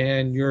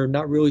and you're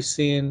not really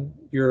seeing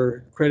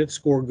your credit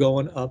score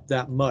going up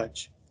that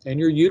much, and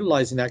you're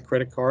utilizing that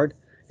credit card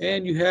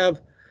and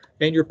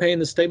you're paying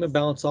the statement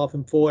balance off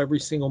in full every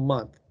single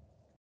month,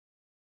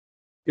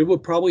 it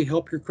would probably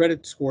help your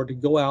credit score to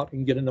go out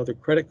and get another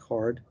credit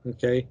card,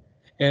 okay,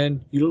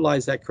 and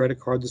utilize that credit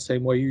card the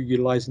same way you're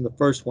utilizing the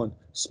first one.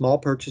 Small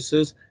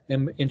purchases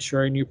and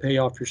ensuring you pay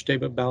off your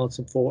statement balance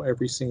in full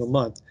every single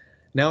month.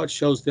 Now it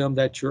shows them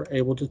that you're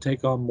able to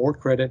take on more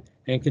credit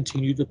and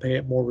continue to pay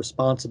it more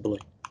responsibly.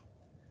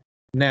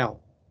 Now,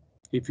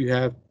 if you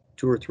have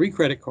 2 or 3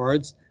 credit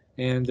cards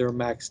and they're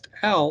maxed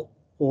out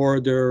or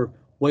they're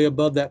way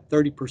above that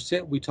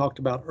 30% we talked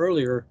about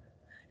earlier,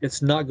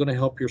 it's not going to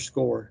help your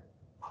score.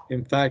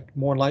 In fact,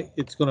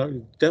 it's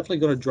definitely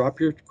going to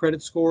drop your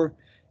credit score,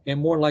 and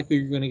more likely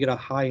you're going to get a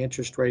high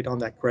interest rate on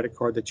that credit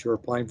card that you're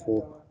applying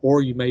for,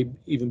 or you may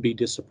even be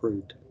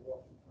disapproved.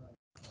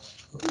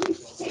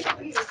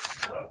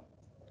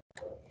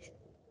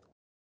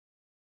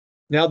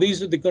 Now,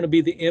 these are going to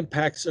be the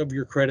impacts of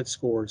your credit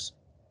scores.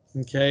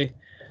 Okay,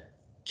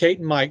 Kate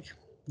and Mike,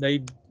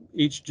 they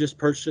each just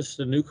purchased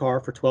a new car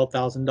for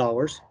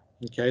 $12,000.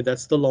 Okay,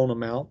 that's the loan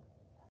amount.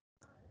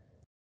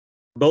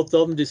 Both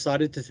of them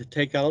decided to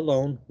take out a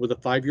loan with a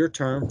 5-year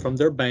term from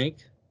their bank.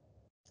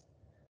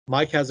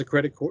 Mike has a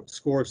credit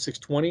score of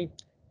 620.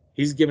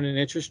 He's given an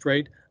interest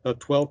rate of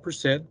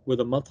 12% with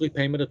a monthly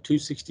payment of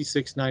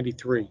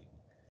 $266.93.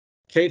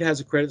 Kate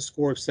has a credit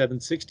score of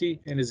 760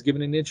 and is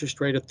given an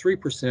interest rate of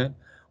 3%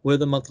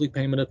 with a monthly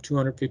payment of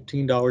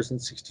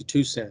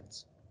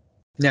 $215.62.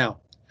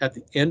 Now, at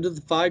the end of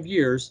the 5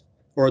 years,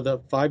 or the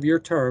 5-year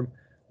term,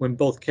 when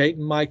both Kate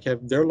and Mike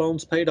have their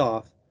loans paid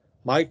off,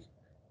 Mike,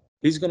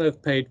 he's going to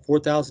have paid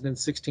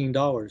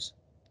 $4,016.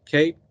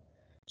 Kate,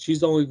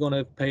 she's only going to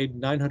have paid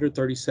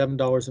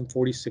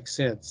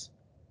 $937.46.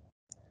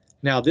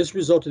 Now, this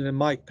resulted in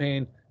Mike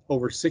paying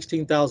over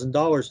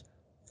 $16,000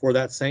 for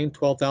that same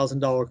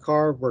 $12,000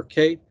 car, where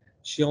Kate,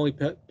 she only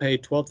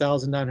paid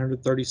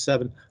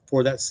 $12,937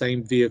 for that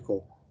same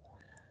vehicle.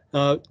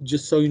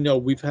 Just so you know,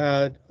 we've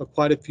had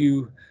quite a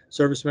few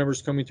service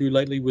members coming through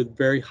lately with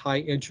very high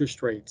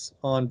interest rates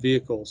on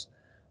vehicles.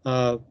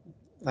 I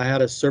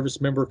had a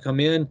service member come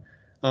in,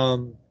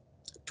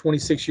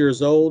 26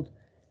 years old,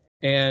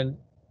 and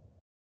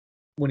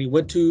when he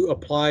went to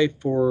apply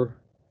for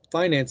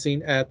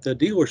financing at the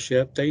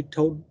dealership, they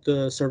told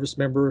the service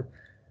member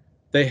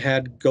they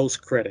had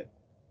ghost credit,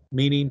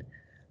 meaning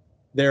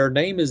their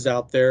name is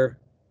out there,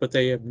 but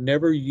they have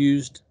never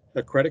used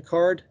a credit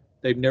card,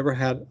 they've never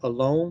had a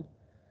loan,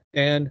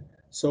 and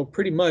so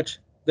pretty much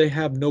they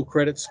have no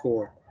credit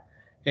score.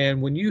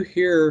 And when you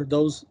hear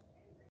those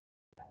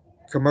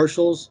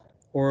commercials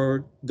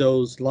or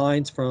those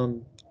lines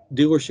from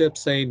dealerships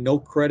saying no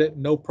credit,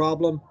 no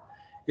problem,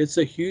 it's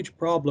a huge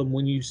problem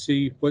when you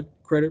see what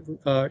credit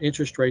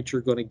interest rates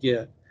you're going to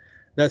get.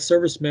 That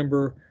service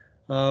member,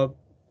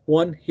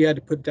 one, he had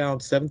to put down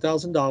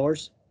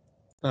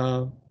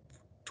 $7,000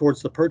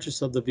 towards the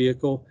purchase of the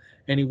vehicle,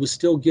 and he was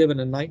still given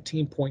a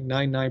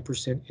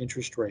 19.99%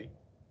 interest rate.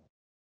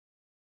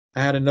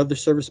 I had another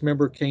service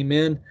member came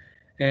in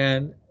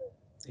and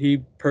he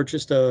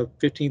purchased a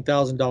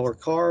 $15,000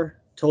 car.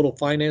 Total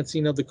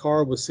financing of the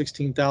car was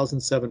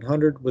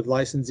 $16,700 with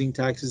licensing,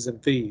 taxes,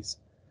 and fees.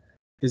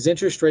 His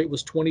interest rate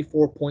was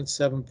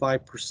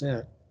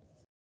 24.75%.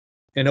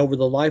 And over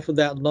the life of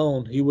that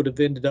loan, he's going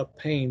to end up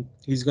paying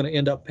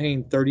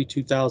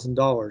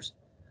 $32,000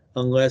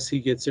 unless he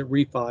gets it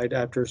refied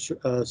after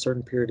a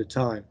certain period of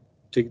time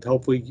to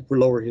hopefully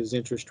lower his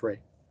interest rate.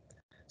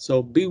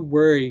 So be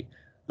wary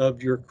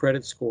of your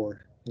credit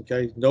score.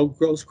 Okay, no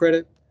gross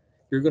credit,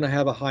 you're going to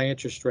have a high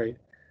interest rate.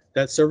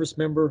 That service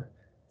member,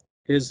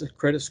 his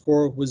credit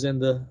score was in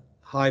the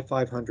high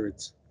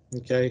 500s.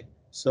 Okay,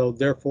 so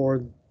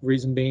therefore,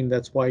 reason being,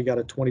 that's why he got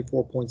a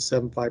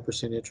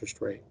 24.75%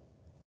 interest rate.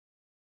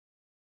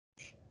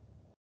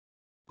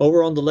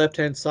 Over on the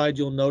left-hand side,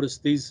 you'll notice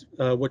these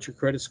what your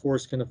credit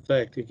scores can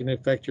affect. It can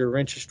affect your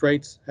interest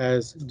rates,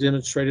 as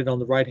demonstrated on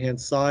the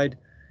right-hand side.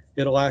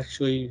 It'll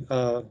actually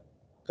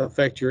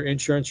affect your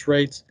insurance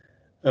rates,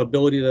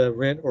 ability to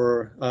rent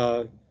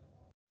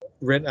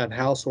a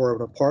house or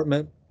an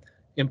apartment,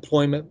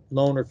 employment,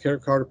 loan or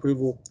credit card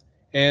approval,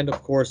 and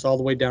of course, all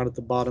the way down at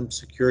the bottom,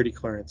 security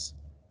clearance.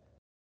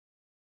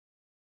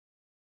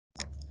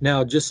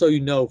 Now, just so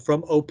you know,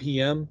 from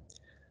OPM,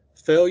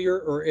 failure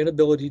or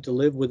inability to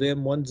live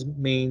within one's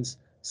means,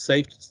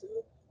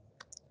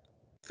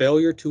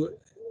 failure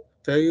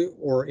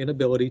or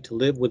inability to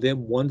live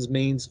within one's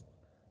means,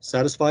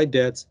 satisfy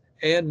debts,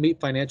 and meet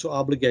financial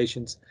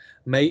obligations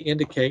may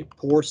indicate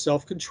poor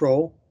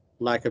self-control,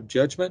 lack of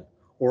judgment,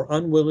 or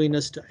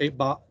unwillingness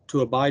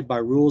to abide by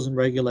rules and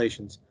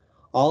regulations,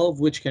 all of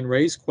which can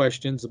raise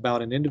questions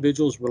about an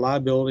individual's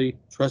reliability,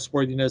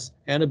 trustworthiness,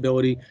 and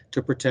ability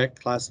to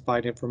protect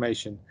classified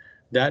information.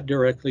 That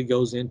directly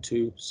goes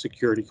into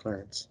security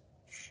clearance.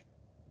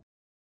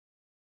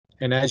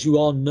 And as you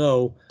all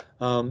know,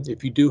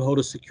 if you do hold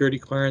a security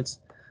clearance,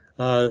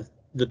 the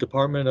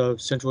Department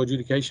of Central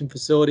Adjudication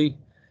Facility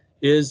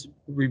is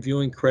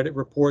reviewing credit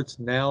reports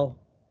now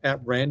at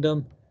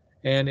random,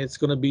 and it's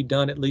going to be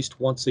done at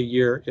least once a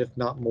year, if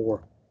not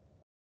more.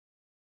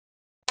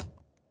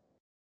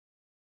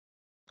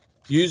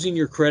 Using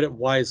your credit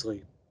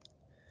wisely.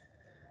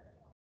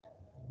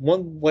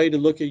 One way to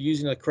look at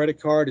using a credit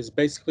card is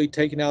basically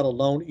taking out a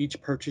loan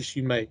each purchase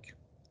you make.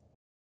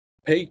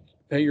 Pay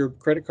your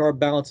credit card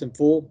balance in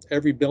full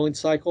every billing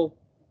cycle,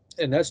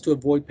 and that's to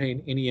avoid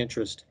paying any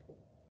interest.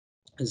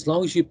 As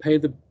long as you pay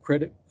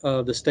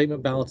the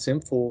statement balance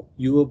in full,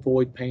 you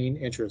avoid paying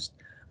interest.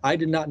 I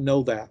did not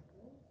know that.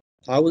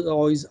 I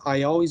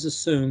always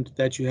assumed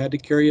that you had to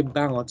carry a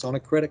balance on a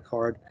credit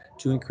card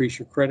to increase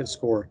your credit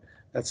score.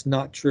 That's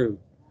not true.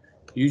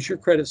 Use your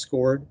credit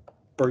card,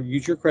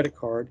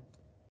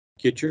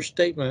 get your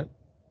statement,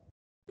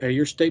 pay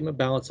your statement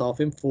balance off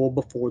in full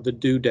before the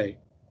due date.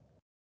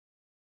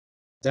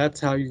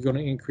 That's how you're going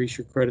to increase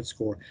your credit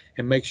score.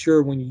 And make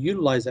sure when you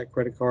utilize that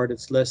credit card,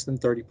 it's less than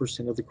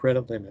 30% of the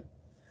credit limit.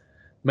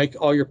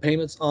 Make all your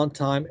payments on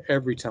time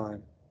every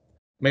time.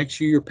 Make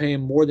sure you're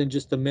paying more than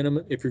just the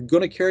minimum. If you're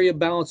going to carry a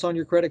balance on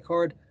your credit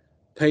card,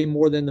 pay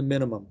more than the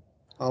minimum.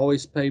 I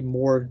always pay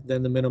more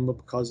than the minimum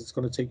because it's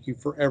going to take you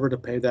forever to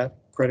pay that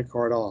credit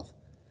card off.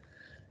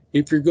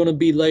 If you're going to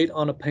be late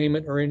on a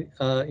payment or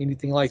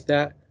anything like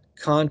that,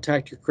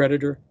 contact your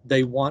creditor.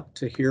 They want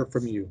to hear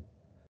from you.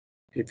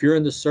 If you're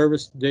in the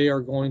service, they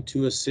are going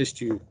to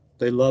assist you.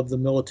 They love the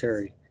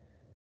military.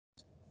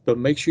 But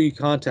make sure you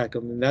contact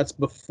them, and that's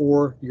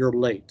before you're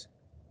late.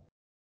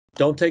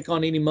 Don't take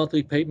on any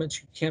monthly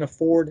payments you can't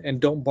afford,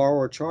 and don't borrow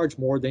or charge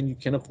more than you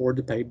can afford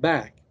to pay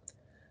back.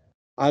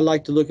 I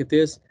like to look at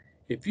this.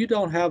 If you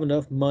don't have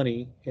enough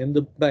money in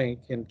the bank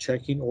in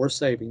checking or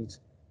savings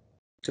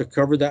to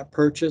cover that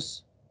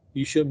purchase,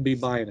 you shouldn't be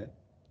buying it.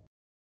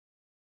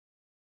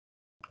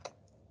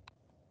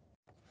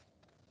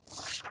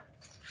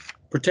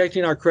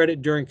 Protecting our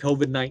credit during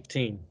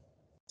COVID-19.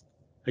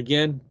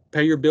 Again,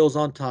 pay your bills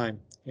on time.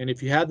 And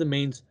if you have the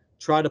means,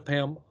 try to pay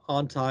them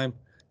on time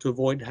to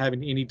avoid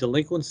having any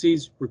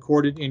delinquencies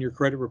recorded in your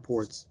credit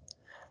reports.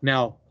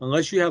 Now,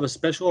 unless you have a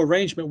special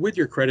arrangement with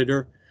your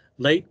creditor,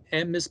 late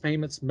and missed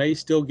payments may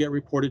still get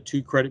reported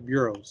to credit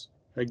bureaus.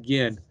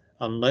 Again,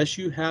 unless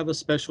you have a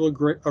special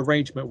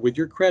arrangement with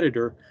your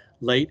creditor,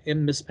 late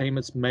and missed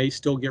payments may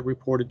still get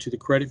reported to the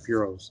credit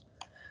bureaus.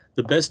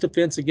 The best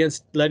defense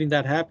against letting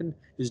that happen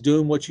is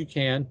doing what you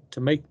can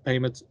to make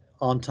payments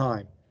on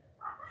time.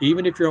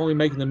 Even if you're only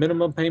making the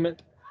minimum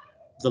payment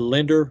the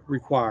lender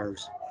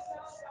requires.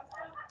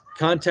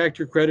 Contact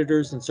your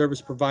creditors and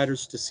service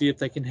providers to see if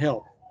they can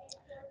help.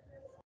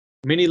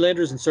 Many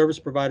lenders and service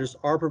providers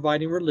are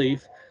providing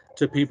relief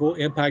to people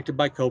impacted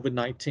by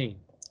COVID-19.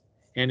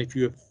 And if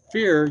you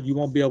fear you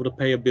won't be able to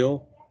pay a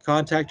bill,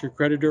 contact your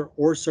creditor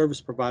or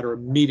service provider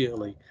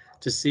immediately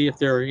to see if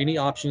there are any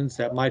options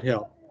that might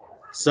help,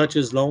 such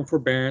as loan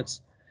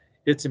forbearance.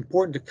 It's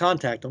important to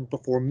contact them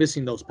before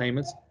missing those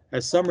payments,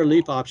 as some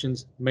relief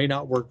options may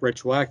not work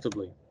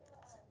retroactively.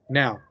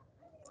 Now,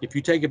 if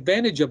you take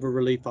advantage of a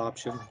relief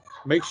option,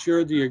 make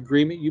sure the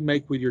agreement you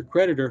make with your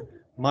creditor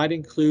might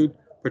include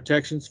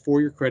protections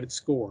for your credit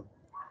score.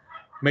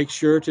 Make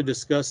sure to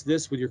discuss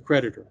this with your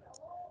creditor.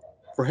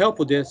 For help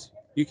with this,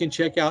 you can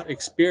check out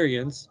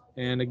Experian's,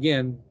 and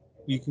again,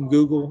 you can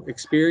Google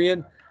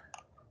Experian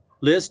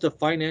list of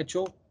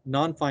financial,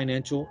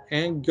 non-financial,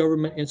 and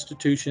government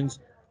institutions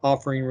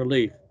offering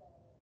relief.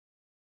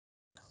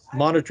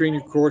 Monitoring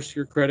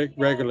your credit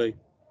regularly.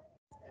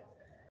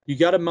 You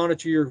got to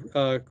monitor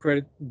your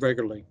credit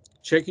regularly.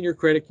 Checking your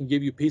credit can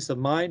give you peace of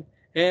mind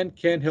and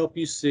can help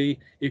you see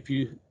if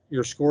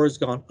your score has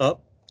gone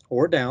up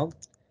or down.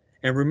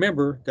 And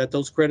remember that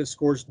those credit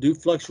scores do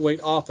fluctuate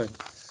often.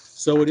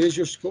 So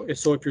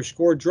if your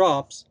score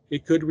drops,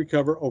 it could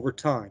recover over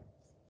time.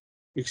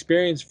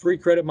 Experian's free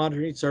credit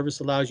monitoring service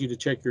allows you to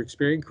check your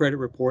Experian credit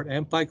report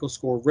and FICO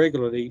score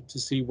regularly to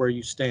see where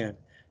you stand.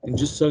 And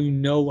just so you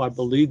know, I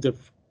believe the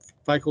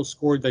FICO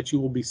score that you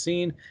will be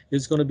seeing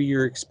is going to be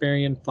your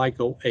Experian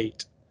FICO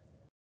 8.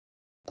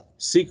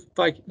 Seek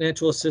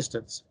financial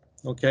assistance.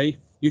 Okay,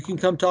 you can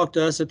come talk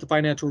to us at the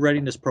Financial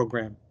Readiness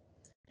Program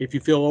if you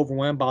feel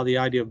overwhelmed by the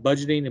idea of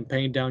budgeting and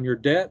paying down your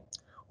debt,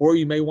 or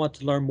you may want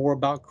to learn more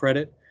about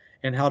credit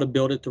and how to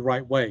build it the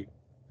right way.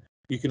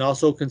 You can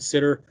also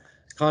consider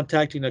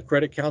contacting a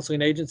credit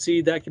counseling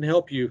agency that can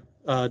help you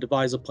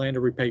devise a plan to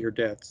repay your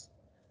debts.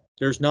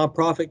 There's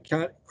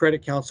nonprofit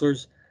credit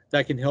counselors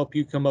that can help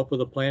you come up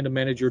with a plan to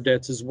manage your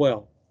debts as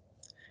well.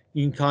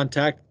 You can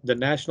contact the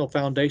National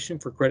Foundation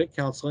for Credit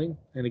Counseling,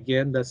 and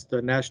again, that's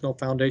the National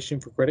Foundation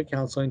for Credit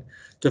Counseling,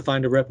 to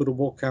find a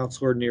reputable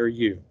counselor near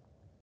you.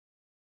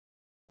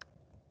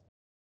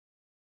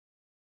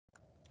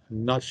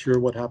 I'm not sure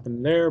what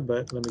happened there,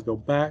 but let me go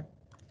back.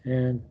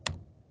 And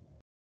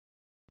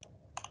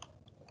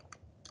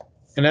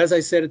as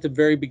I said at the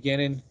very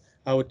beginning,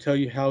 I would tell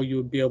you how you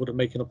would be able to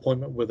make an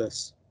appointment with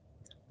us.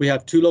 We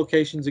have 2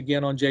 locations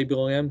again on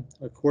JBLM.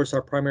 Of course,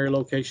 our primary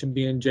location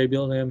being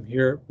JBLM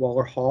here at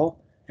Waller Hall,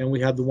 and we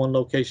have the 1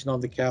 location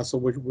on the castle,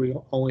 which we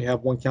only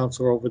have 1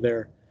 counselor over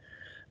there.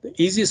 The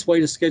easiest way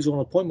to schedule an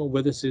appointment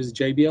with us is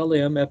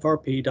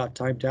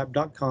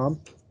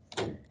jblmfrp.timetap.com.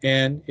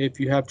 And if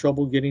you have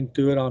trouble getting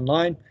through it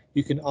online,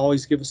 you can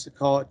always give us a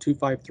call at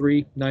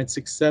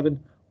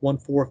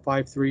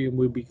 253-967-1453, and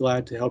we'll be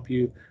glad to help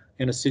you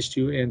and assist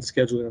you in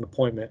scheduling an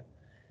appointment.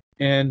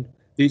 And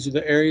these are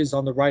the areas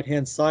on the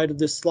right-hand side of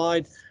this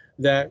slide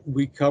that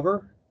we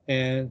cover,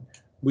 and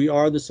we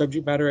are the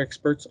subject matter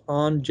experts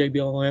on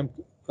JBLM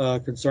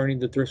concerning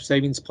the Thrift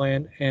Savings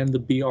Plan and the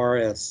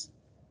BRS.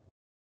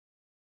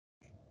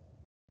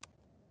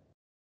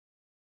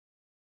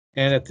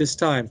 And at this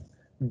time,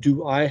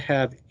 do I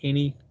have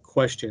any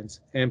questions?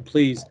 And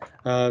please,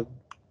 the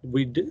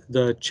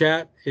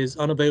chat is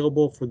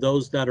unavailable for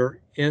those that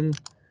are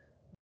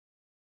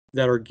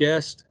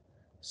guests.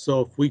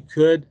 So if we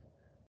could,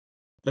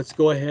 let's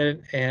go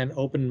ahead and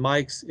open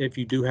mics if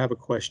you do have a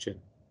question.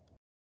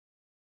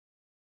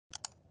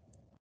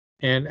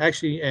 And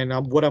actually,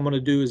 what I'm going to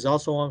do is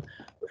also on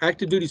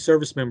active duty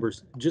service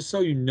members, just so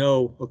you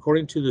know,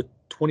 according to the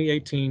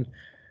 2018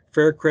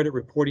 Fair Credit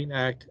Reporting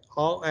Act,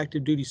 all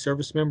active duty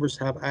service members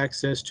have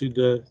access to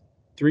the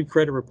 3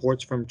 credit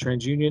reports from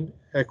TransUnion,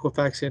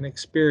 Equifax, and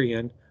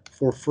Experian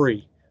for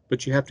free,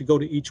 but you have to go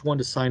to each one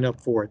to sign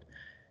up for it.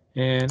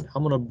 And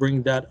I'm going to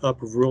bring that up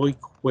really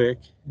quick.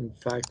 In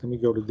fact, let me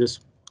go to this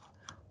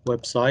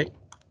website.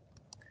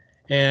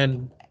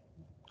 And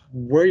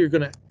where you're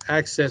going to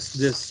access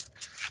this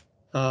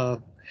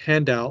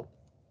handout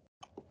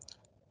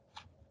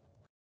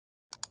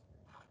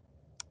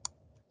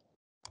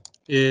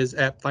is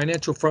at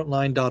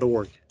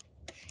financialfrontline.org.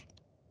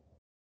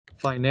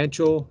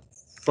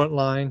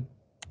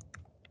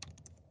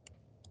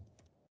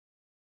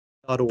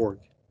 Financialfrontline.org.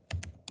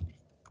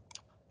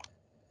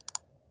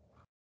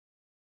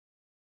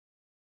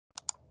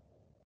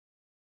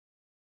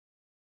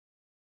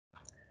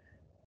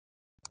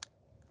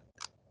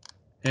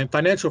 And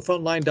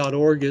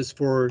financialfrontline.org is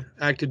for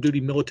active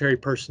duty military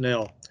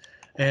personnel.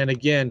 And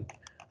again,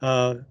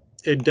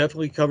 it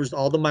definitely covers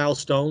all the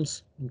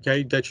milestones,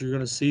 okay, that you're going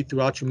to see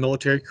throughout your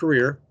military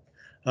career.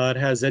 It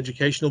has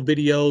educational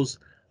videos,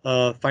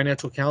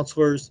 financial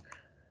counselors,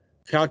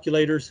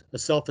 calculators, a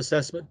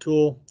self-assessment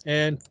tool,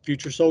 and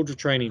future soldier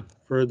training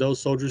for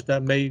those soldiers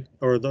that may,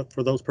 or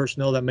for those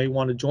personnel that may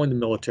want to join the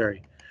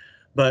military.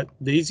 But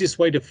the easiest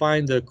way to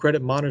find the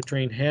credit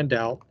monitoring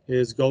handout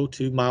is go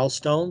to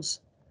Milestones,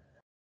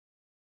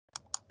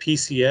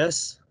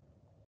 PCS,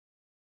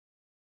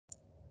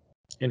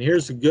 and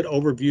here's a good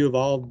overview of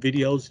all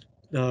videos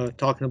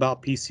talking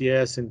about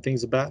PCS and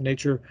things of that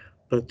nature.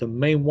 But the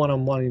main one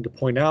I'm wanting to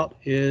point out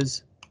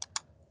is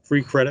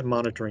free credit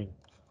monitoring.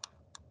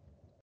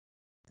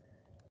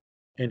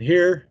 And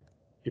here,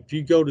 if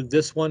you go to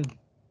this one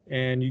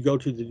and you go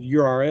to the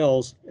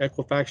URLs,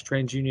 Equifax,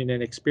 TransUnion,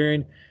 and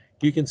Experian,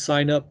 you can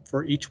sign up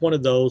for each one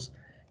of those.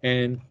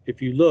 And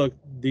if you look,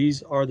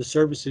 these are the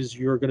services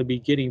you're going to be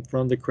getting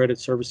from the credit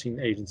servicing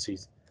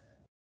agencies.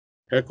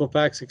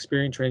 Equifax,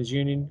 Experian,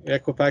 TransUnion,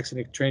 Equifax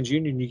and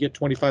TransUnion, you get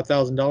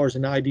 $25,000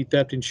 in ID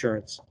theft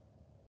insurance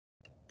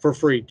for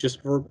free,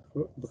 just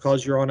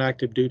because you're on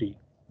active duty.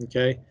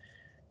 Okay,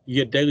 you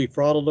get daily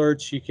fraud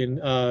alerts. You can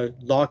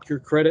lock your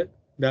credit.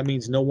 That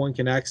means no one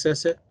can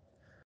access it.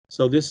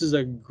 So this is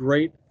a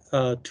great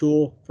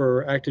tool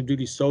for active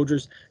duty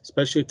soldiers,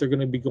 especially if they're going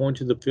to be going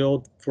to the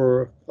field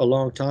for a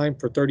long time,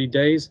 for 30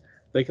 days.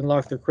 They can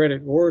lock their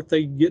credit, or if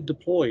they get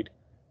deployed,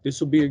 this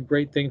will be a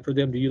great thing for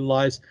them to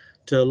utilize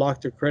to lock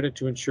their credit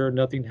to ensure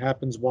nothing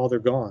happens while they're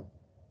gone.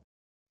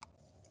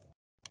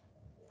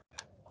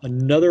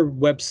 Another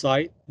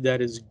website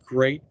that is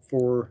great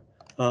for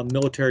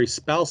military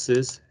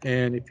spouses,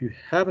 and if you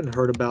haven't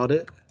heard about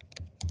it,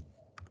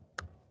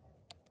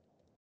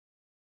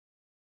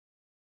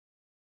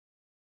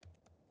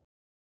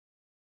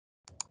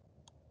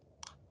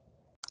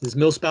 is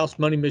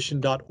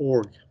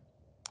milspousemoneymission.org.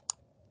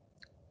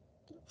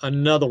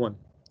 Another one.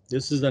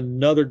 This is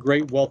another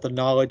great wealth of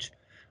knowledge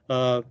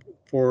for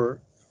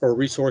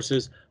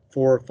resources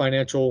for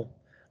financial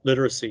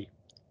literacy.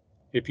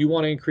 If you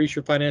want to increase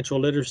your financial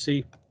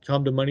literacy,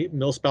 come to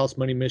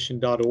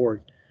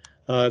milspousemoneymission.org.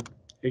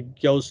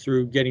 It goes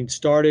through getting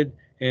started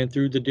and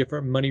through the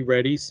different money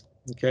readies,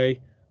 okay,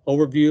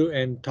 overview,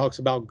 and talks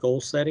about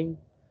goal setting,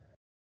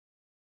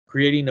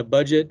 creating a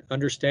budget,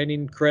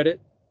 understanding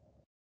credit,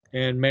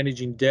 and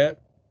managing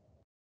debt,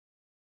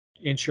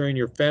 insuring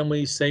your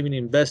family, saving,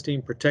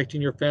 investing,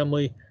 protecting your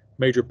family,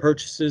 major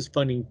purchases,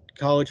 funding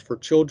college for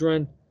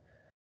children,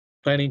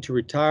 planning to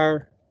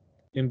retire,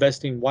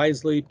 investing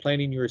wisely,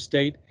 planning your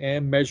estate,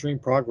 and measuring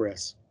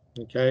progress.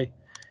 Okay.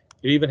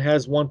 It even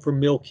has one for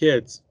mill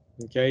kids.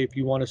 Okay. If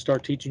you want to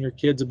start teaching your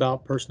kids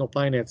about personal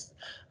finance,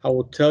 I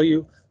will tell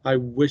you, I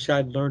wish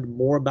I'd learned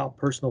more about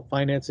personal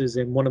finances.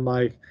 And one of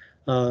my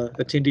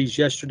attendees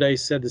yesterday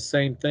said the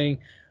same thing.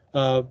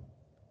 I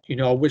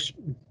wish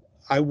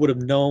I would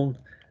have known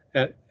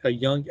at a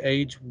young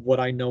age what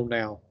I know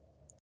now.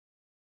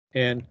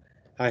 And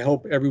I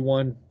hope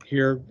everyone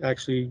here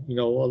actually,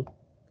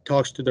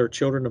 talks to their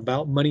children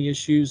about money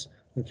issues,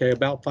 okay,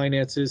 about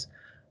finances,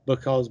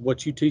 because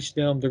what you teach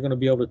them, they're going to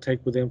be able to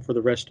take with them for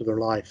the rest of their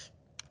life.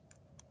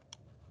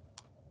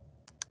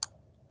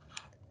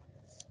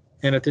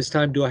 And at this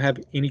time, do I have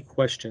any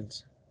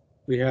questions?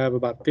 We have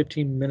about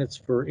 15 minutes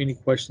for any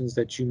questions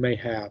that you may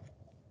have.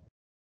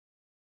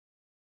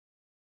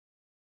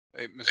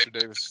 Hey, Mr.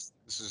 Davis,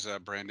 this is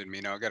Brandon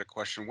Mino. I got a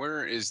question.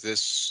 Where is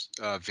this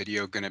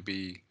video going to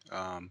be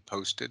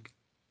posted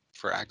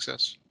for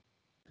access?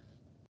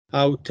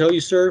 I will tell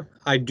you, sir,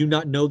 I do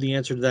not know the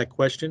answer to that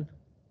question.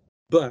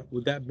 But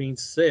with that being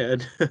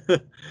said,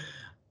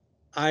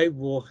 I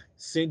will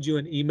send you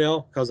an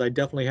email because I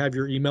definitely have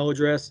your email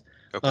address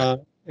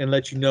and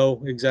let you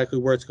know exactly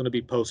where it's going to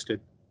be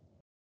posted.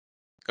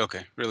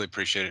 Okay, really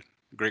appreciate it.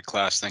 Great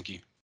class. Thank you.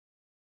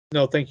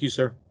 No, thank you,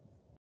 sir.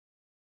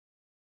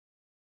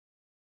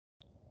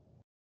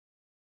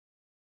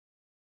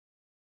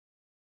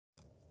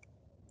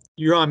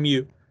 You're on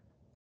mute.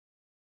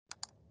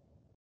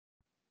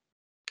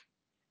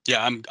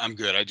 Yeah, I'm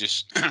good. I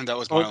just that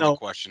was my only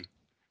question.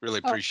 Really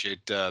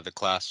appreciate the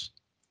class.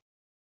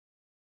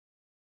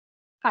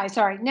 Hi,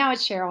 sorry. Now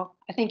it's Cheryl.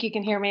 I think you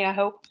can hear me, I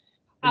hope.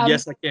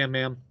 Yes, I can,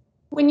 ma'am.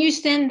 When you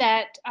send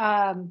that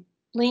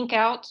link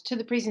out to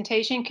the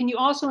presentation, can you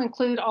also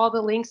include all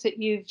the links that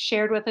you've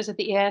shared with us at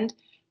the end?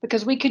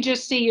 Because we could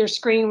just see your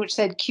screen, which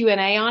said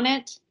Q&A on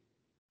it,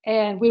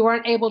 and we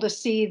weren't able to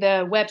see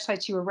the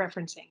websites you were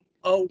referencing.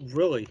 Oh,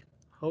 really?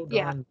 Hold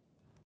on.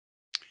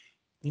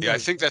 Yeah, I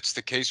think that's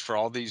the case for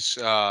all these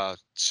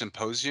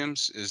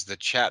symposiums, is the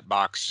chat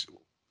box.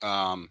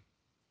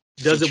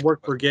 Does it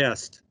work for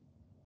guests?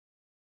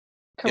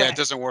 Correct. Yeah, it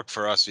doesn't work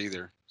for us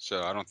either.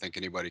 So I don't think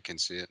anybody can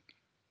see it.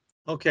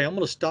 Okay, I'm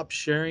going to stop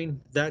sharing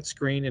that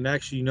screen. And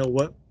actually, you know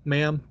what,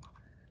 ma'am?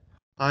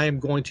 I am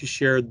going to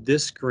share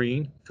this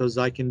screen because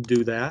I can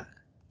do that.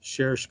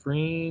 Share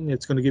screen.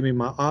 It's going to give me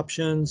my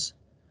options.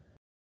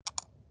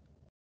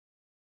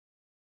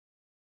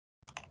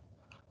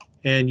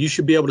 And you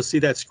should be able to see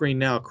that screen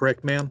now,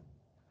 correct, ma'am?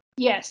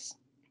 Yes.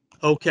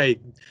 Okay.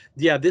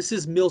 Yeah, this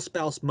is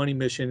MilSpouse Money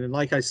Mission. And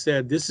like I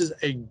said, this is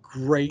a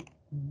great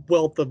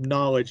wealth of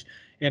knowledge.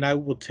 And I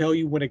will tell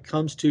you, when it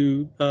comes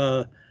to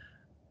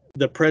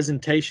the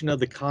presentation of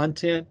the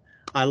content,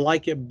 I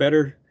like it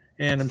better.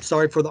 And I'm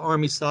sorry for the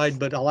Army side,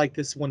 but I like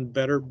this one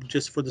better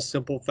just for the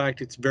simple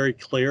fact it's very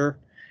clear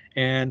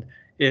and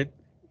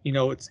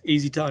it's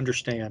easy to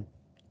understand.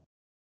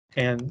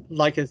 And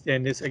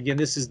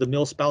this is the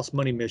MilSpouse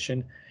Money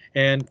Mission.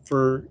 And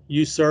for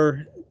you,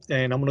 sir,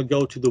 and I'm going to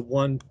go to the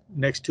one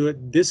next to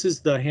it. This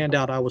is the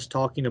handout I was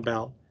talking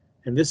about,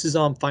 and this is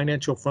on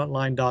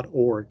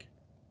financialfrontline.org.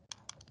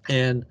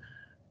 And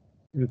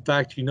in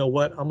fact, you know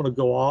what? I'm going to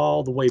go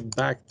all the way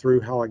back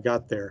through how I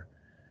got there.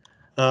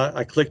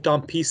 I clicked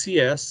on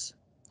PCS,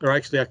 or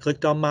actually I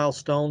clicked on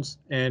milestones,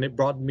 and it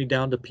brought me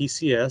down to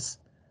PCS.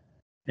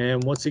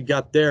 And once it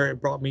got there,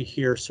 it brought me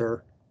here,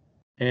 sir.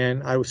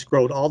 And I was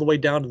scrolled all the way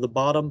down to the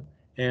bottom,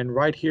 and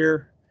right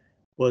here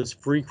was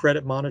free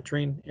credit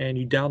monitoring, and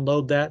you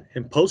download that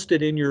and post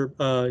it in your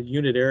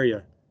unit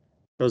area,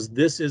 because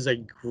this is a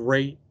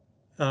great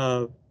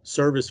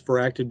service for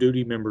active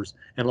duty members,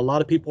 and a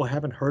lot of people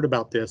haven't heard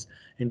about this.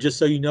 And just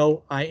so you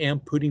know, I am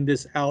putting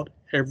this out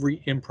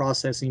every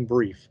in-processing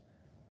brief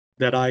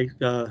that I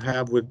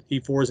have with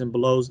E4s and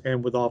belows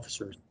and with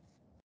officers.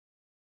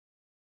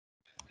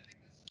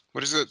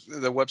 What is it?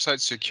 The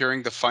website,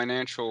 Securing the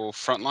Financial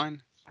Frontline?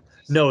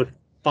 No,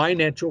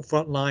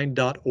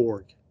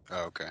 financialfrontline.org.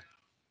 Oh, okay.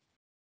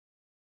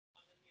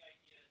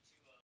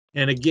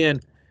 And again,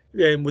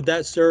 and with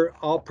that, sir,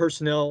 all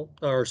personnel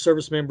or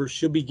service members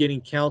should be getting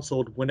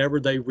counseled whenever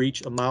they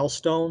reach a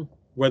milestone,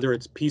 whether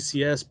it's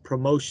PCS,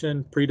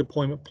 promotion,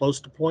 pre-deployment,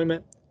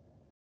 post-deployment,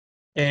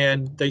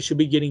 and they should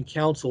be getting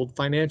counseled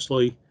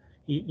financially,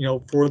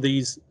 for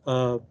these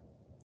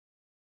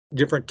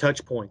different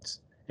touch points.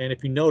 And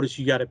if you notice,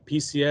 you got a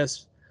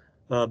PCS,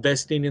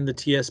 vesting in the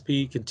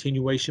TSP,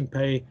 continuation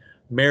pay,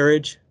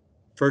 marriage,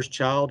 first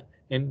child,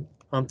 and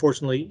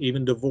unfortunately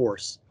even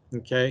divorce.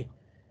 Okay.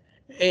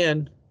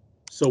 And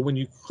so when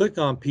you click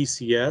on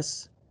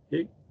PCS,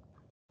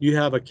 you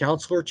have a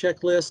counselor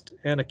checklist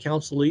and a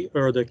counselee,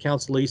 or the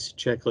counselee's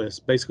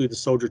checklist, basically the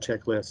soldier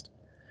checklist.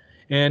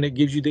 And it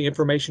gives you the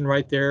information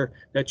right there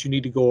that you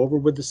need to go over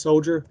with the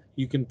soldier.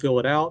 You can fill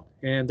it out,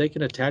 and they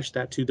can attach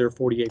that to their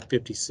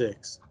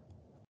 4856.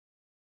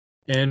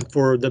 And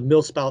for the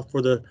MilSpouse,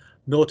 for the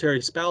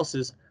military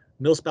spouses,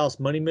 MilSpouse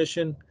Money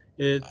Mission,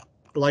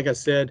 like I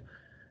said,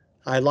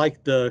 I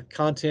like the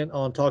content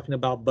on talking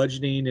about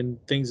budgeting and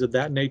things of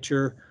that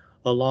nature,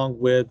 along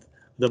with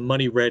the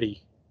Money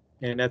Ready,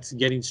 and that's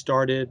getting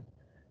started.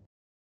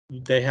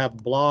 They have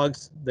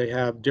blogs, they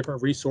have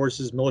different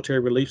resources, military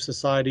relief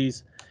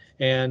societies,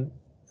 and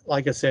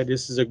like I said,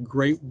 this is a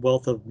great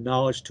wealth of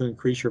knowledge to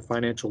increase your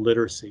financial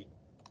literacy.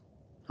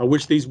 I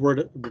wish these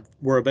were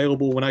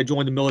available when I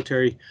joined the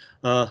military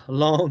a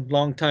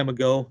long time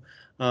ago.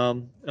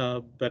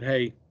 But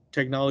hey,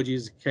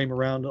 technologies came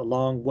around a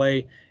long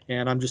way,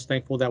 and I'm just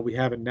thankful that we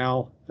have it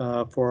now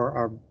for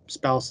our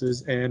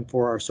spouses and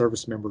for our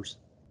service members.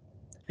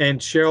 And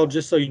Cheryl,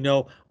 just so you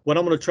know, what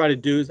I'm going to try to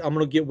do is I'm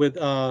going to get with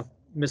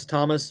Ms.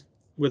 Thomas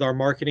with our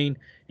marketing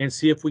and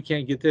see if we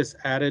can't get this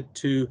added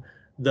to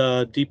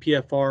the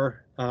DPFR.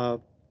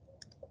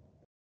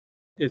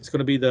 It's going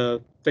to be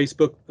the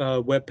Facebook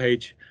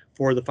webpage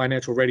for the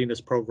financial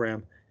readiness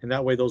program. And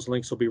that way those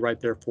links will be right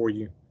there for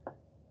you.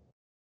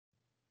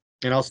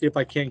 And I'll see if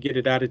I can't get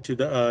it added to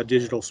the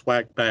digital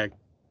swag bag.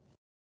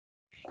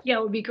 Yeah,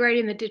 it would be great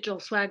in the digital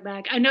swag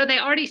bag. I know they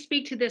already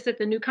speak to this at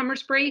the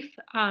newcomers brief,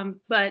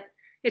 but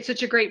it's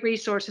such a great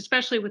resource,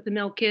 especially with the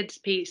Mill Kids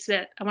piece,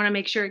 that I want to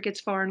make sure it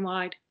gets far and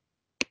wide.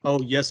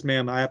 Oh, yes,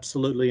 ma'am.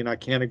 Absolutely. And I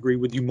can't agree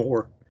with you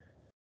more.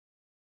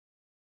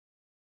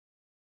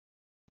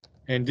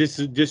 And this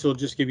will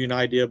just give you an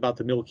idea about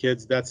the Mill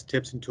Kids. That's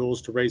tips and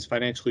tools to raise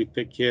financially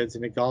fit kids,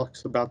 and it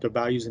talks about their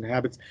values and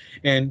habits.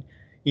 And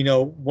you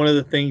know, one of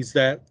the things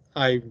that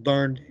I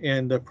learned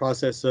in the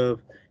process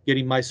of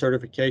getting my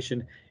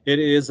certification, it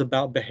is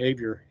about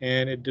behavior,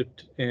 and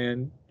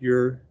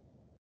your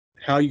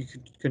how you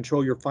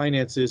control your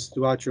finances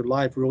throughout your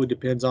life really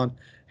depends on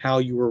how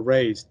you were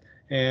raised.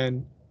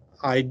 And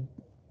I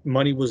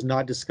money was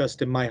not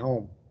discussed in my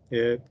home.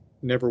 It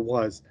never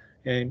was.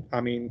 And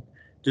I mean,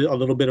 a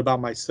little bit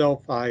about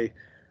myself. I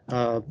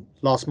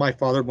lost my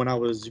father when I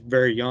was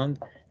very young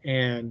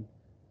and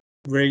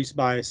raised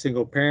by a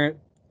single parent,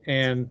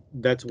 and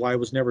that's why it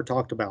was never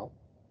talked about.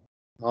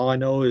 All I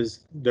know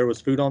is there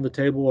was food on the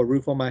table, a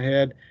roof on my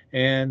head,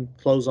 and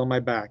clothes on my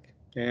back.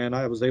 And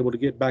I was able to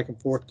get back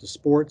and forth to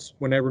sports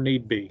whenever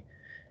need be.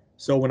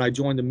 So when I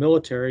joined the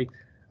military,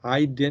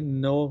 I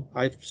didn't know.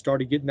 I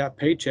started getting that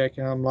paycheck,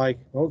 and I'm like,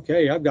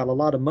 okay, I've got a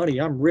lot of money.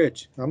 I'm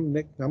rich. I'm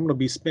going to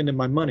be spending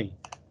my money.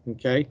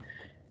 Okay.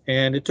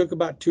 And it took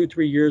about 2,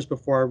 3 years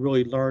before I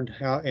really learned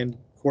how. And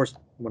of course,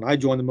 when I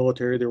joined the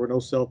military, there were no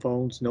cell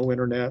phones, no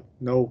internet,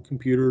 no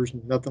computers,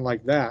 nothing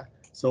like that.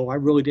 So I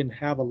really didn't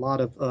have a lot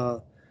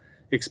of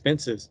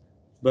expenses.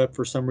 But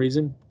for some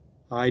reason,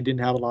 I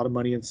didn't have a lot of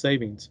money in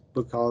savings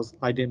because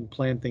I didn't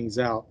plan things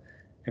out.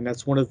 And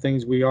that's one of the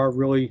things we are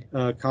really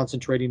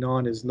concentrating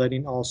on, is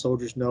letting all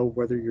soldiers know,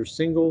 whether you're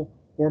single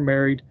or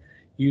married,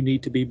 you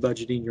need to be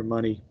budgeting your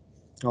money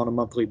on a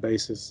monthly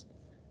basis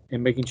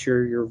and making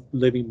sure you're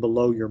living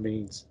below your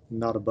means,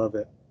 not above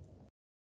it.